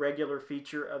will be a regular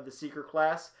feature of the Seeker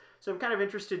class, so I'm kind of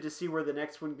interested to see where the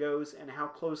next one goes and how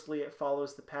closely it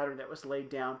follows the pattern that was laid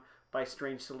down by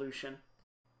Strange Solution.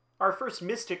 Our first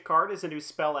Mystic card is a new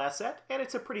spell asset, and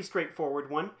it's a pretty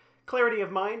straightforward one. Clarity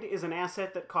of Mind is an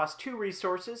asset that costs 2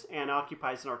 resources and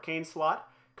occupies an arcane slot.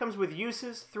 Comes with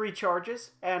uses, 3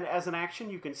 charges, and as an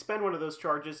action you can spend one of those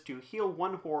charges to heal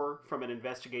 1 horror from an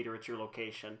investigator at your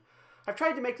location. I've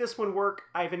tried to make this one work.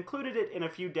 I've included it in a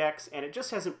few decks and it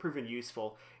just hasn't proven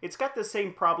useful. It's got the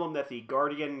same problem that the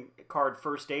Guardian card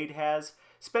First Aid has.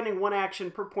 Spending 1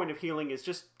 action per point of healing is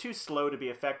just too slow to be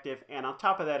effective, and on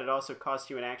top of that it also costs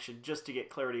you an action just to get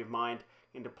Clarity of Mind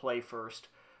into play first.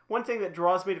 One thing that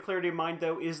draws me to Clarity of Mind,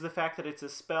 though, is the fact that it's a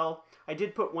spell. I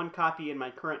did put 1 copy in my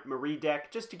current Marie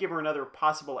deck just to give her another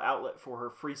possible outlet for her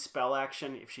free spell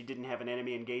action if she didn't have an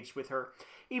enemy engaged with her.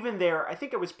 Even there, I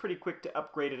think I was pretty quick to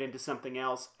upgrade it into something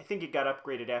else. I think it got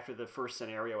upgraded after the first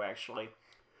scenario, actually.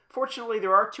 Fortunately,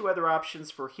 there are 2 other options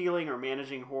for healing or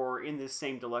managing horror in this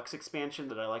same Deluxe expansion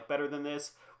that I like better than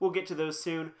this. We'll get to those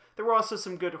soon. There were also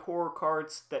some good horror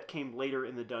cards that came later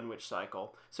in the Dunwich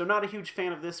cycle. So not a huge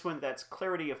fan of this one. That's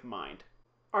Clarity of Mind.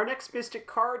 Our next Mystic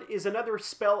card is another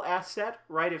spell asset,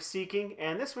 Rite of Seeking,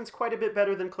 and this one's quite a bit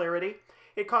better than Clarity.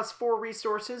 It costs 4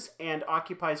 resources and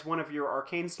occupies one of your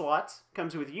arcane slots.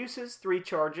 Comes with uses, 3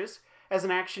 charges. As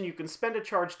an action, you can spend a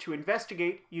charge to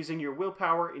investigate using your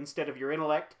willpower instead of your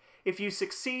intellect. If you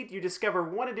succeed, you discover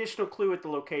 1 additional clue at the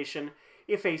location.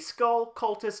 If a skull,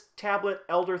 cultist, tablet,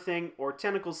 elder thing, or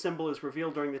tentacle symbol is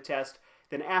revealed during the test,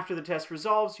 then after the test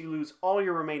resolves, you lose all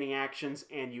your remaining actions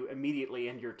and you immediately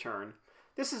end your turn.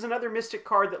 This is another Mystic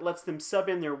card that lets them sub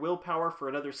in their willpower for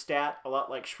another stat, a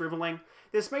lot like Shriveling.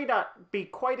 This may not be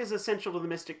quite as essential to the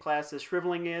Mystic class as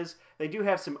Shriveling is. They do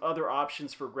have some other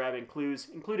options for grabbing clues,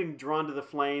 including Drawn to the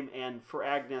Flame and, for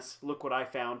Agnes, Look What I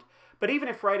Found. But even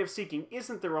if Rite of Seeking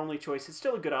isn't their only choice, it's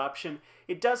still a good option.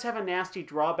 It does have a nasty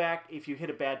drawback if you hit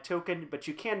a bad token, but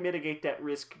you can mitigate that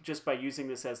risk just by using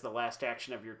this as the last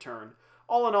action of your turn.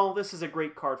 All in all, this is a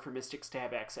great card for Mystics to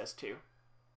have access to.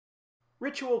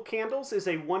 Ritual Candles is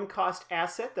a 1-cost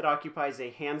asset that occupies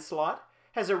a hand slot,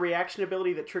 has a reaction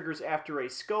ability that triggers after a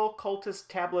skull, cultist,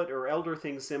 tablet, or elder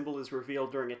thing symbol is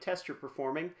revealed during a test you're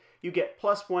performing. You get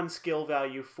 +1 skill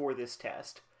value for this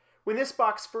test. When this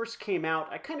box first came out,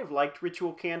 I kind of liked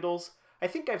Ritual Candles. I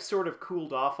think I've sort of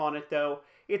cooled off on it though.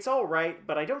 It's alright,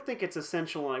 but I don't think it's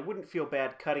essential and I wouldn't feel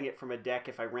bad cutting it from a deck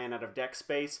if I ran out of deck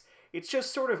space. It's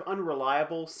just sort of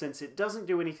unreliable since it doesn't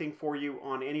do anything for you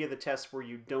on any of the tests where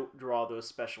you don't draw those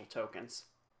special tokens.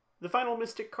 The final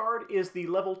Mystic card is the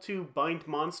level 2 Bind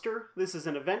Monster. This is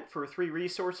an event for 3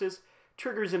 resources.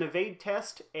 triggers an evade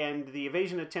test, and the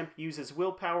evasion attempt uses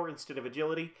willpower instead of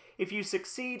agility. If you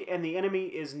succeed and the enemy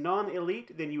is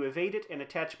non-elite, then you evade it and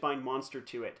attach Bind Monster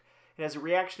to it. It has a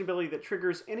reaction ability that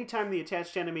triggers anytime the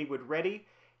attached enemy would ready.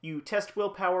 You test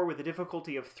willpower with a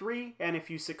difficulty of 3, and if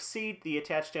you succeed, the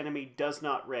attached enemy does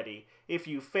not ready. If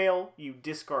you fail, you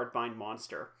discard Bind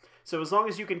Monster. So as long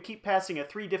as you can keep passing a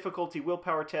 3 difficulty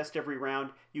willpower test every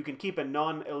round, you can keep a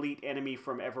non-elite enemy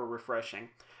from ever refreshing.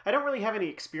 I don't really have any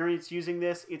experience using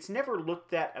this. It's never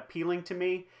looked that appealing to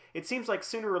me. It seems like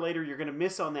sooner or later you're going to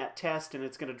miss on that test and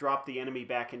it's going to drop the enemy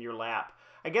back in your lap.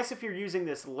 I guess if you're using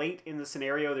this late in the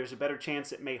scenario, there's a better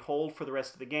chance it may hold for the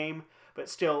rest of the game. But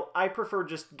still, I prefer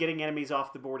just getting enemies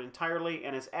off the board entirely,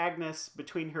 and as Agnes,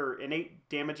 between her innate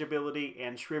damage ability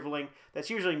and shriveling, that's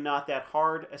usually not that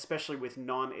hard, especially with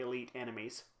non-elite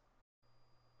enemies.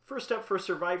 First up for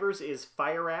survivors is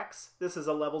Fire Axe. This is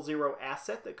a level 0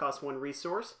 asset that costs 1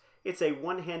 resource. It's a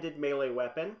one-handed melee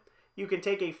weapon. You can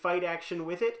take a fight action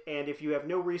with it, and if you have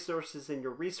no resources in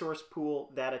your resource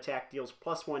pool, that attack deals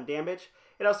 +1 damage.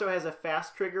 It also has a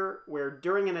fast trigger, where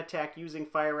during an attack using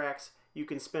Fire Axe, you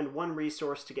can spend 1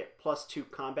 resource to get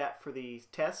 +2 combat for the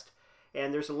test,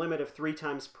 and there's a limit of 3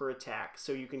 times per attack,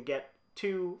 so you can get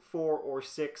 2, 4, or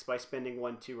 6 by spending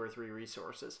 1, 2, or 3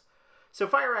 resources. So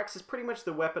Fire Axe is pretty much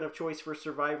the weapon of choice for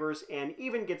survivors, and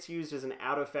even gets used as an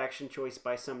out-of-faction choice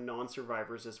by some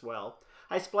non-survivors as well.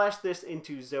 I splashed this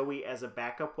into Zoe as a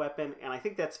backup weapon, and I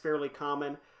think that's fairly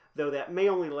common, though that may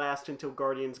only last until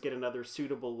Guardians get another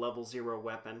suitable level 0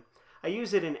 weapon. I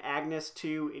use it in Agnes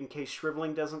too, in case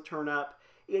Shriveling doesn't turn up.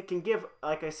 It can give,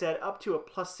 like I said, up to a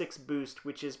 +6 boost,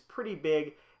 which is pretty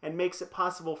big, and makes it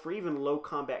possible for even low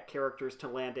combat characters to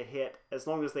land a hit, as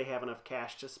long as they have enough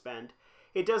cash to spend.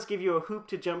 It does give you a hoop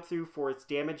to jump through for its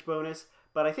damage bonus,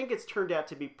 but I think it's turned out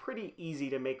to be pretty easy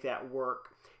to make that work.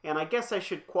 And I guess I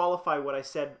should qualify what I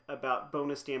said about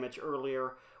bonus damage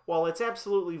earlier. While it's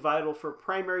absolutely vital for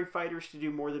primary fighters to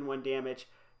do more than 1 damage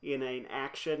in an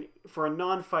action, for a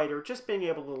non-fighter, just being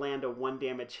able to land a 1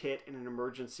 damage hit in an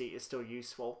emergency is still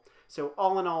useful. So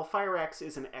all in all, Fire Axe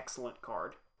is an excellent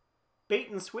card. Bait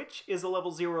and Switch is a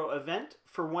level 0 event.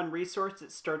 For 1 resource,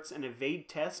 it starts an evade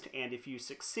test, and if you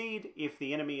succeed, if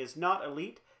the enemy is not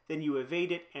elite, then you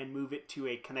evade it and move it to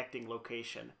a connecting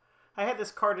location. I had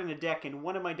this card in a deck in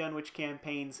one of my Dunwich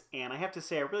campaigns, and I have to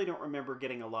say I really don't remember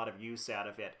getting a lot of use out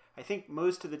of it. I think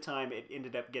most of the time it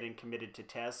ended up getting committed to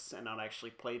tests and not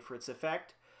actually played for its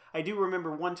effect. I do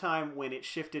remember one time when it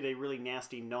shifted a really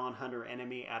nasty non-hunter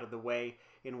enemy out of the way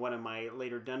in one of my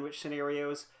later Dunwich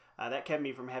scenarios. That kept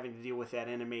me from having to deal with that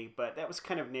enemy, but that was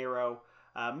kind of narrow.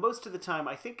 Most of the time,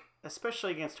 I think,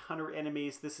 especially against hunter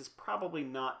enemies, this is probably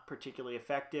not particularly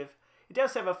effective. It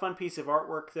does have a fun piece of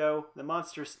artwork, though. The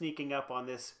monster sneaking up on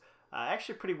this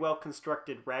actually pretty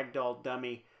well-constructed ragdoll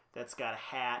dummy that's got a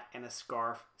hat and a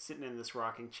scarf sitting in this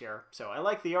rocking chair. So I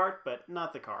like the art, but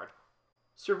not the card.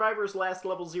 Survivor's last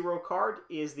level 0 card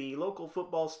is the local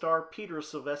football star Peter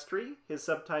Silvestri. His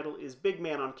subtitle is Big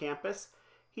Man on Campus.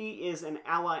 He is an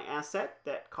ally asset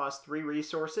that costs 3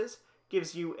 resources,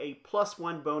 gives you a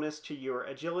 +1 bonus to your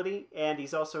agility, and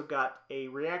he's also got a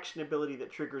reaction ability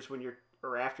that triggers when you're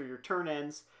after your turn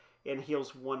ends, and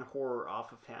heals 1 horror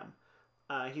off of him.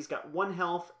 He's got 1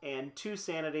 health and 2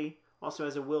 sanity, also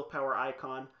has a willpower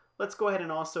icon. Let's go ahead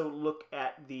and also look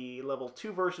at the level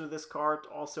 2 version of this card,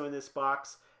 also in this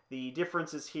box. The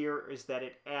differences here is that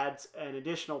it adds an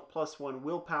additional +1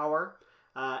 willpower,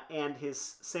 and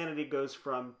his sanity goes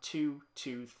from 2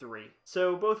 to 3.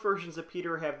 So both versions of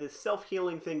Peter have this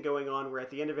self-healing thing going on where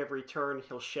at the end of every turn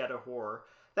he'll shed a horror.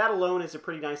 That alone is a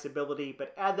pretty nice ability,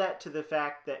 but add that to the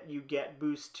fact that you get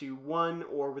boost to 1,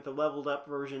 or with a leveled up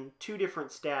version, 2 different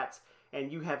stats,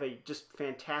 and you have a just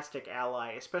fantastic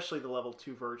ally, especially the level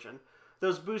 2 version.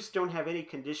 Those boosts don't have any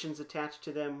conditions attached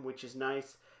to them, which is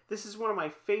nice. This is one of my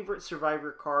favorite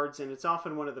Survivor cards, and it's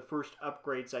often one of the first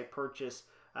upgrades I purchase,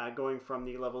 going from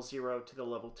the level 0 to the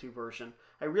level 2 version.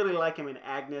 I really like him in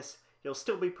Agnes. You'll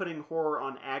still be putting horror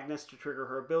on Agnes to trigger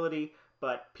her ability,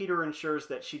 but Peter ensures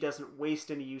that she doesn't waste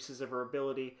any uses of her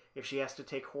ability if she has to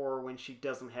take horror when she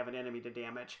doesn't have an enemy to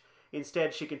damage.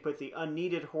 Instead, she can put the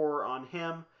unneeded horror on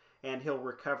him, and he'll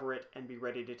recover it and be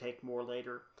ready to take more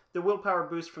later. The willpower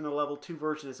boost from the level 2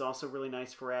 version is also really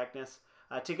nice for Agnes.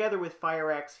 Together with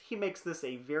Fire Axe, he makes this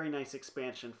a very nice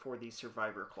expansion for the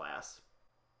Survivor class.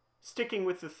 Sticking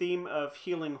with the theme of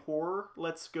healing horror,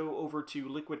 let's go over to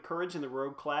Liquid Courage in the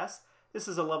Rogue class. This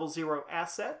is a level 0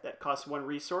 asset that costs 1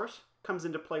 resource, comes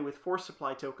into play with 4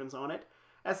 supply tokens on it.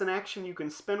 As an action, you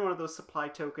can spend one of those supply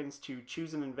tokens to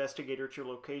choose an investigator at your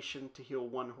location to heal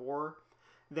 1 horror.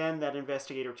 Then that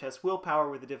investigator tests willpower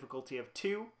with a difficulty of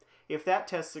 2. If that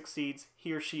test succeeds,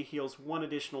 he or she heals 1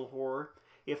 additional horror.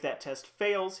 If that test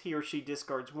fails, he or she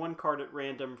discards 1 card at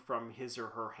random from his or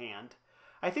her hand.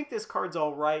 I think this card's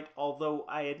alright, although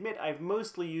I admit I've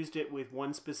mostly used it with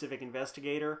one specific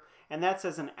investigator, and that's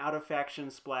as an out-of-faction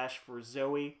splash for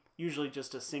Zoe, usually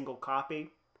just a single copy.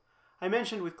 I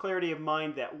mentioned with clarity of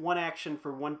mind that 1 action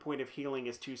for 1 point of healing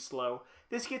is too slow.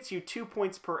 This gets you 2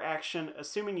 points per action,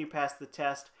 assuming you pass the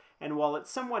test, and while it's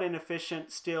somewhat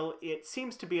inefficient, still, it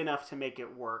seems to be enough to make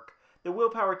it work. The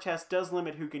willpower test does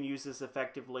limit who can use this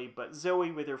effectively, but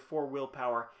Zoe with her 4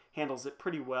 willpower handles it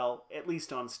pretty well, at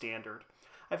least on standard.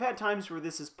 I've had times where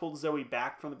this has pulled Zoe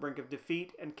back from the brink of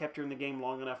defeat and kept her in the game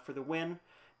long enough for the win.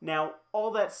 Now,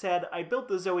 all that said, I built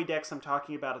the Zoe decks I'm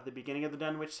talking about at the beginning of the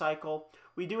Dunwich cycle.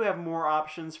 We do have more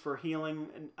options for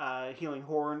healing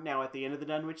horror now at the end of the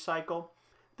Dunwich cycle.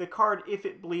 The card, If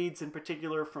It Bleeds, in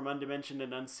particular from Undimensioned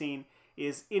and Unseen,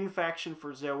 is in faction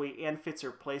for Zoe and fits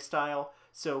her playstyle,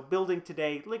 so building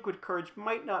today, Liquid Courage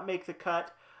might not make the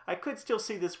cut. I could still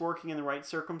see this working in the right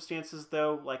circumstances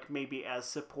though, like maybe as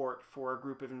support for a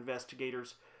group of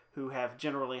investigators who have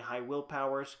generally high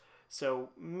willpowers, so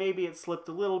maybe it slipped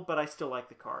a little, but I still like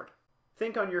the card.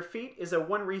 Think on Your Feet is a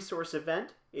 1 resource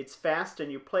event. It's fast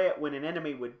and you play it when an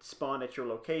enemy would spawn at your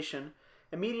location.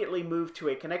 Immediately move to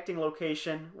a connecting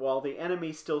location while the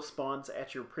enemy still spawns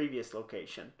at your previous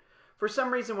location. For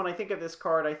some reason, when I think of this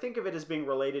card, I think of it as being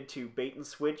related to Bait and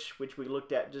Switch, which we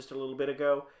looked at just a little bit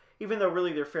ago, even though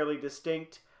really they're fairly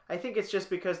distinct. I think it's just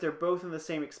because they're both in the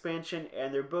same expansion,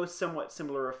 and they're both somewhat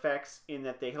similar effects in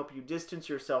that they help you distance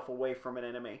yourself away from an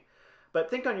enemy. But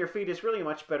Think on Your Feet is really a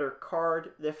much better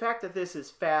card. The fact that this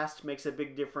is fast makes a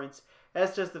big difference,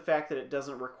 as does the fact that it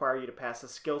doesn't require you to pass a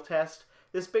skill test.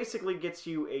 This basically gets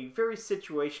you a very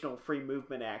situational free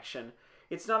movement action.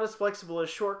 It's not as flexible as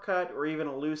Shortcut or even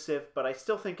Elusive, but I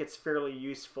still think it's fairly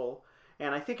useful.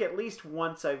 And I think at least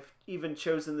once I've even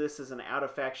chosen this as an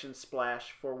out-of-faction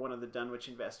splash for one of the Dunwich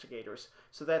investigators.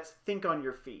 So that's Think on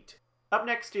Your Feet. Up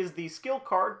next is the skill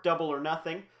card, Double or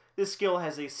Nothing. This skill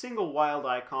has a single wild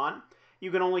icon.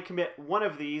 You can only commit 1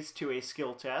 of these to a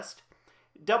skill test.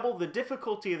 Double the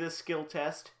difficulty of this skill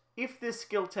test. If this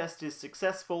skill test is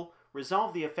successful,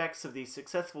 resolve the effects of the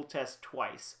successful test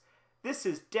twice. This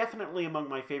is definitely among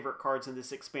my favorite cards in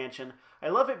this expansion. I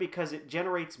love it because it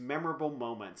generates memorable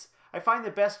moments. I find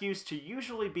the best use to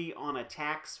usually be on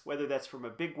attacks, whether that's from a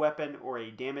big weapon or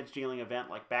a damage-dealing event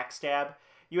like Backstab.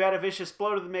 You add a Vicious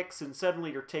Blow to the mix and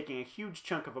suddenly you're taking a huge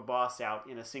chunk of a boss out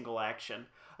in a single action.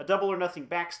 A Double or Nothing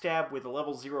Backstab with a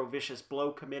level 0 Vicious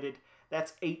Blow committed,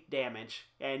 that's 8 damage,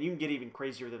 and you can get even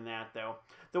crazier than that though.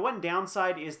 The one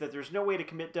downside is that there's no way to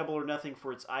commit Double or Nothing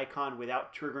for its icon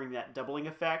without triggering that doubling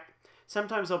effect.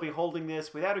 Sometimes I'll be holding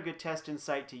this without a good test in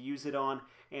sight to use it on,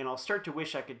 and I'll start to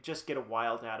wish I could just get a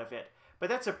wild out of it. But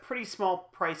that's a pretty small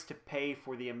price to pay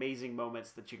for the amazing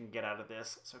moments that you can get out of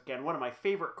this. So again, one of my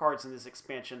favorite cards in this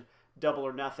expansion, Double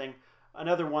or Nothing.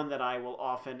 Another one that I will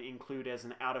often include as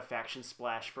an out-of-faction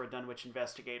splash for a Dunwich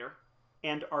investigator.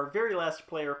 And our very last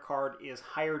player card is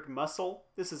Hired Muscle.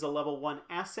 This is a level 1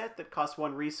 asset that costs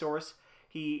 1 resource.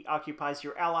 He occupies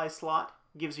your ally slot,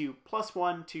 gives you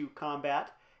 +1 to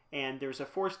combat, and there's a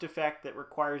forced effect that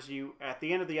requires you at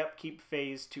the end of the upkeep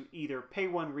phase to either pay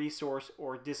 1 resource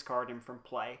or discard him from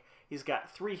play. He's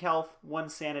got 3 health, 1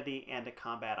 sanity, and a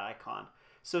combat icon.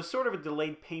 So sort of a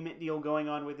delayed payment deal going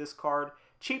on with this card.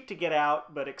 Cheap to get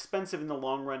out, but expensive in the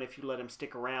long run if you let him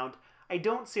stick around. I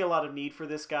don't see a lot of need for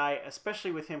this guy,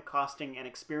 especially with him costing an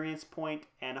experience point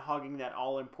and hogging that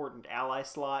all-important ally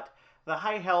slot. The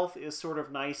high health is sort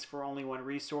of nice for only 1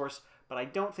 resource, but I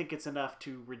don't think it's enough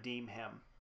to redeem him.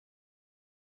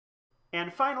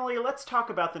 And finally, let's talk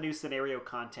about the new scenario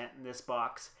content in this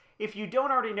box. If you don't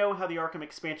already know how the Arkham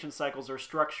expansion cycles are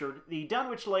structured, the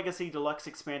Dunwich Legacy Deluxe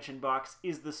expansion box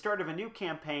is the start of a new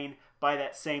campaign by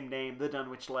that same name, the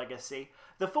Dunwich Legacy.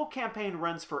 The full campaign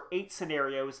runs for 8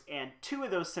 scenarios, and 2 of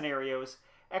those scenarios,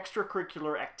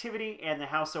 Extracurricular Activity and The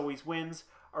House Always Wins,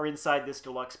 are inside this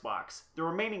deluxe box. The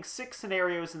remaining 6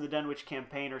 scenarios in the Dunwich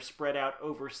campaign are spread out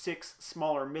over 6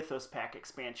 smaller Mythos Pack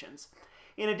expansions.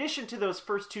 In addition to those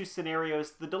first 2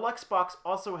 scenarios, the deluxe box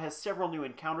also has several new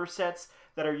encounter sets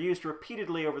that are used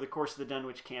repeatedly over the course of the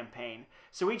Dunwich campaign.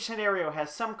 So each scenario has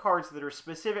some cards that are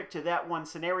specific to that one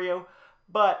scenario,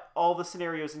 but all the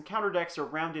scenarios' encounter decks are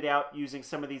rounded out using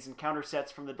some of these encounter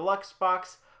sets from the deluxe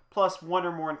box, plus 1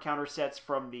 or more encounter sets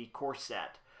from the core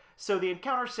set. So the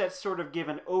encounter sets sort of give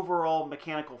an overall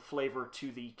mechanical flavor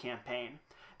to the campaign.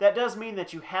 That does mean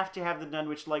that you have to have the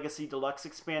Dunwich Legacy Deluxe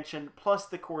expansion plus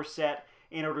the core set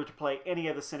in order to play any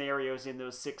of the scenarios in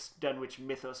those 6 Dunwich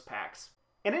Mythos packs.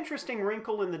 An interesting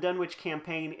wrinkle in the Dunwich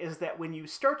campaign is that when you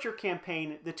start your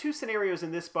campaign, the 2 scenarios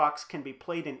in this box can be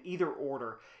played in either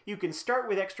order. You can start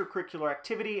with extracurricular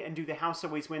activity and do the house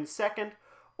always wins second,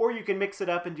 or you can mix it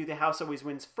up and do the house always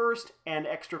wins first and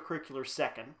extracurricular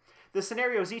second. The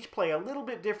scenarios each play a little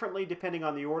bit differently depending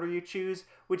on the order you choose,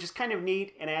 which is kind of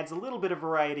neat and adds a little bit of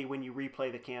variety when you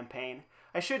replay the campaign.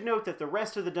 I should note that the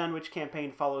rest of the Dunwich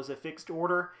campaign follows a fixed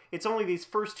order. It's only these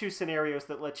first 2 scenarios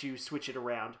that let you switch it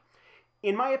around.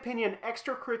 In my opinion,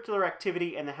 extracurricular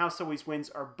activity and the house always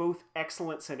wins are both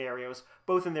excellent scenarios,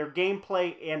 both in their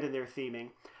gameplay and in their theming.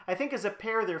 I think as a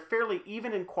pair they're fairly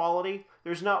even in quality.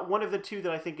 There's not one of the 2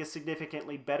 that I think is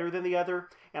significantly better than the other,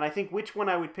 and I think which one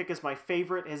I would pick as my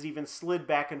favorite has even slid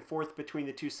back and forth between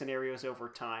the 2 scenarios over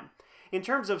time. In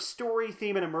terms of story,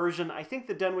 theme, and immersion, I think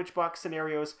the Dunwich box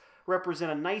scenarios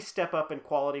represent a nice step up in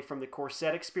quality from the core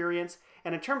set experience,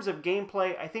 and in terms of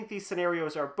gameplay, I think these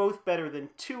scenarios are both better than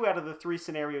 2 out of the 3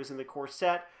 scenarios in the core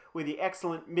set, with the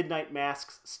excellent Midnight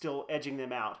Masks still edging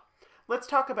them out. Let's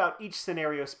talk about each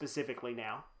scenario specifically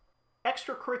now.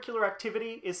 Extracurricular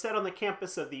activity is set on the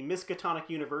campus of the Miskatonic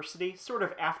University, sort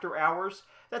of after hours.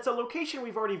 That's a location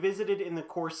we've already visited in the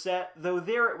core set, though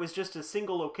there it was just a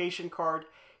single location card.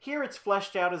 Here it's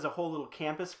fleshed out as a whole little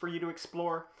campus for you to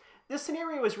explore. This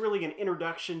scenario is really an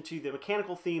introduction to the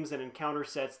mechanical themes and encounter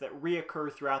sets that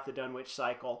reoccur throughout the Dunwich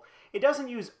cycle. It doesn't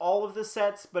use all of the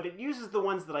sets, but it uses the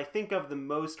ones that I think of the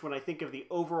most when I think of the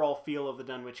overall feel of the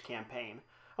Dunwich campaign.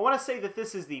 I want to say that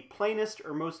this is the plainest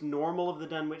or most normal of the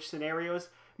Dunwich scenarios,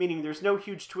 meaning there's no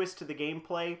huge twist to the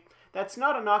gameplay. That's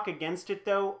not a knock against it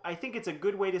though. I think it's a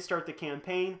good way to start the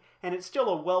campaign, and it's still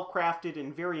a well-crafted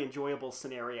and very enjoyable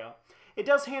scenario. It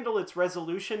does handle its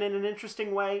resolution in an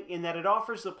interesting way, in that it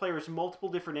offers the players multiple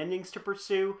different endings to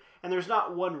pursue, and there's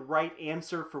not one right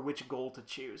answer for which goal to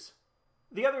choose.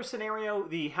 The other scenario,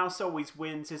 the house always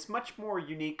wins, is much more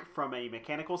unique from a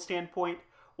mechanical standpoint.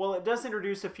 While it does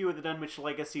introduce a few of the Dunwich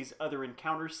Legacy's other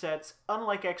encounter sets,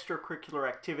 unlike extracurricular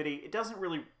activity, it doesn't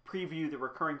really preview the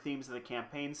recurring themes of the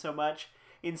campaign so much.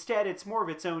 Instead, it's more of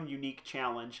its own unique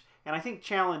challenge, and I think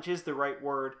challenge is the right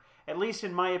word. At least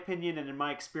in my opinion and in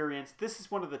my experience, this is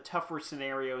one of the tougher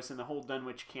scenarios in the whole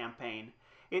Dunwich campaign.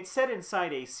 It's set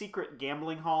inside a secret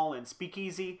gambling hall and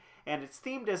speakeasy, and it's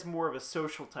themed as more of a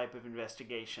social type of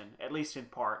investigation, at least in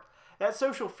part. That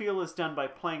social feel is done by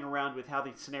playing around with how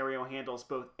the scenario handles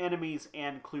both enemies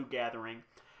and clue gathering.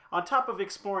 On top of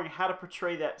exploring how to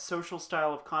portray that social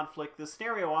style of conflict, the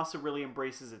scenario also really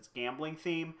embraces its gambling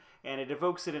theme, and it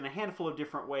evokes it in a handful of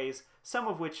different ways, some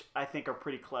of which I think are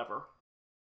pretty clever.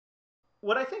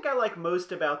 What I think I like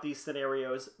most about these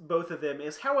scenarios, both of them,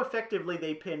 is how effectively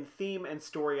they pin theme and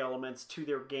story elements to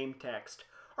their game text.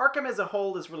 Arkham as a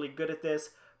whole is really good at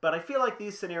this, but I feel like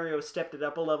these scenarios stepped it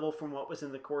up a level from what was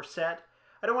in the core set.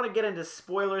 I don't want to get into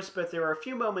spoilers, but there are a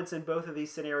few moments in both of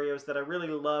these scenarios that I really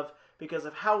love because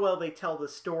of how well they tell the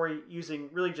story using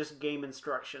really just game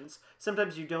instructions.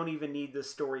 Sometimes you don't even need the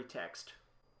story text.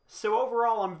 So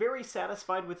overall, I'm very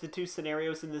satisfied with the 2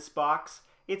 scenarios in this box.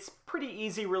 It's pretty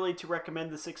easy really to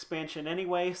recommend this expansion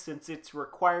anyway, since it's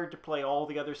required to play all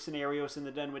the other scenarios in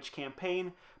the Dunwich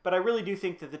campaign, but I really do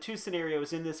think that the 2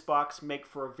 scenarios in this box make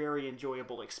for a very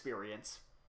enjoyable experience.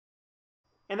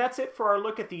 And that's it for our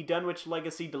look at the Dunwich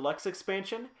Legacy Deluxe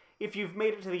expansion. If you've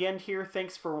made it to the end here,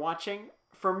 thanks for watching.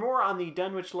 For more on the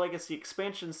Dunwich Legacy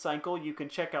expansion cycle, you can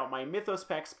check out my Mythos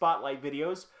Pack Spotlight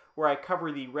videos, where I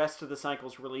cover the rest of the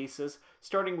cycle's releases,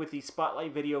 starting with the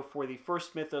Spotlight video for the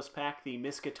first Mythos Pack, the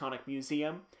Miskatonic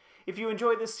Museum. If you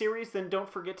enjoy this series, then don't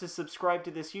forget to subscribe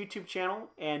to this YouTube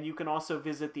channel, and you can also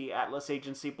visit the Atlas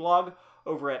Agency blog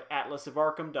over at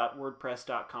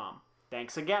atlasofarkham.wordpress.com.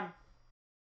 Thanks again!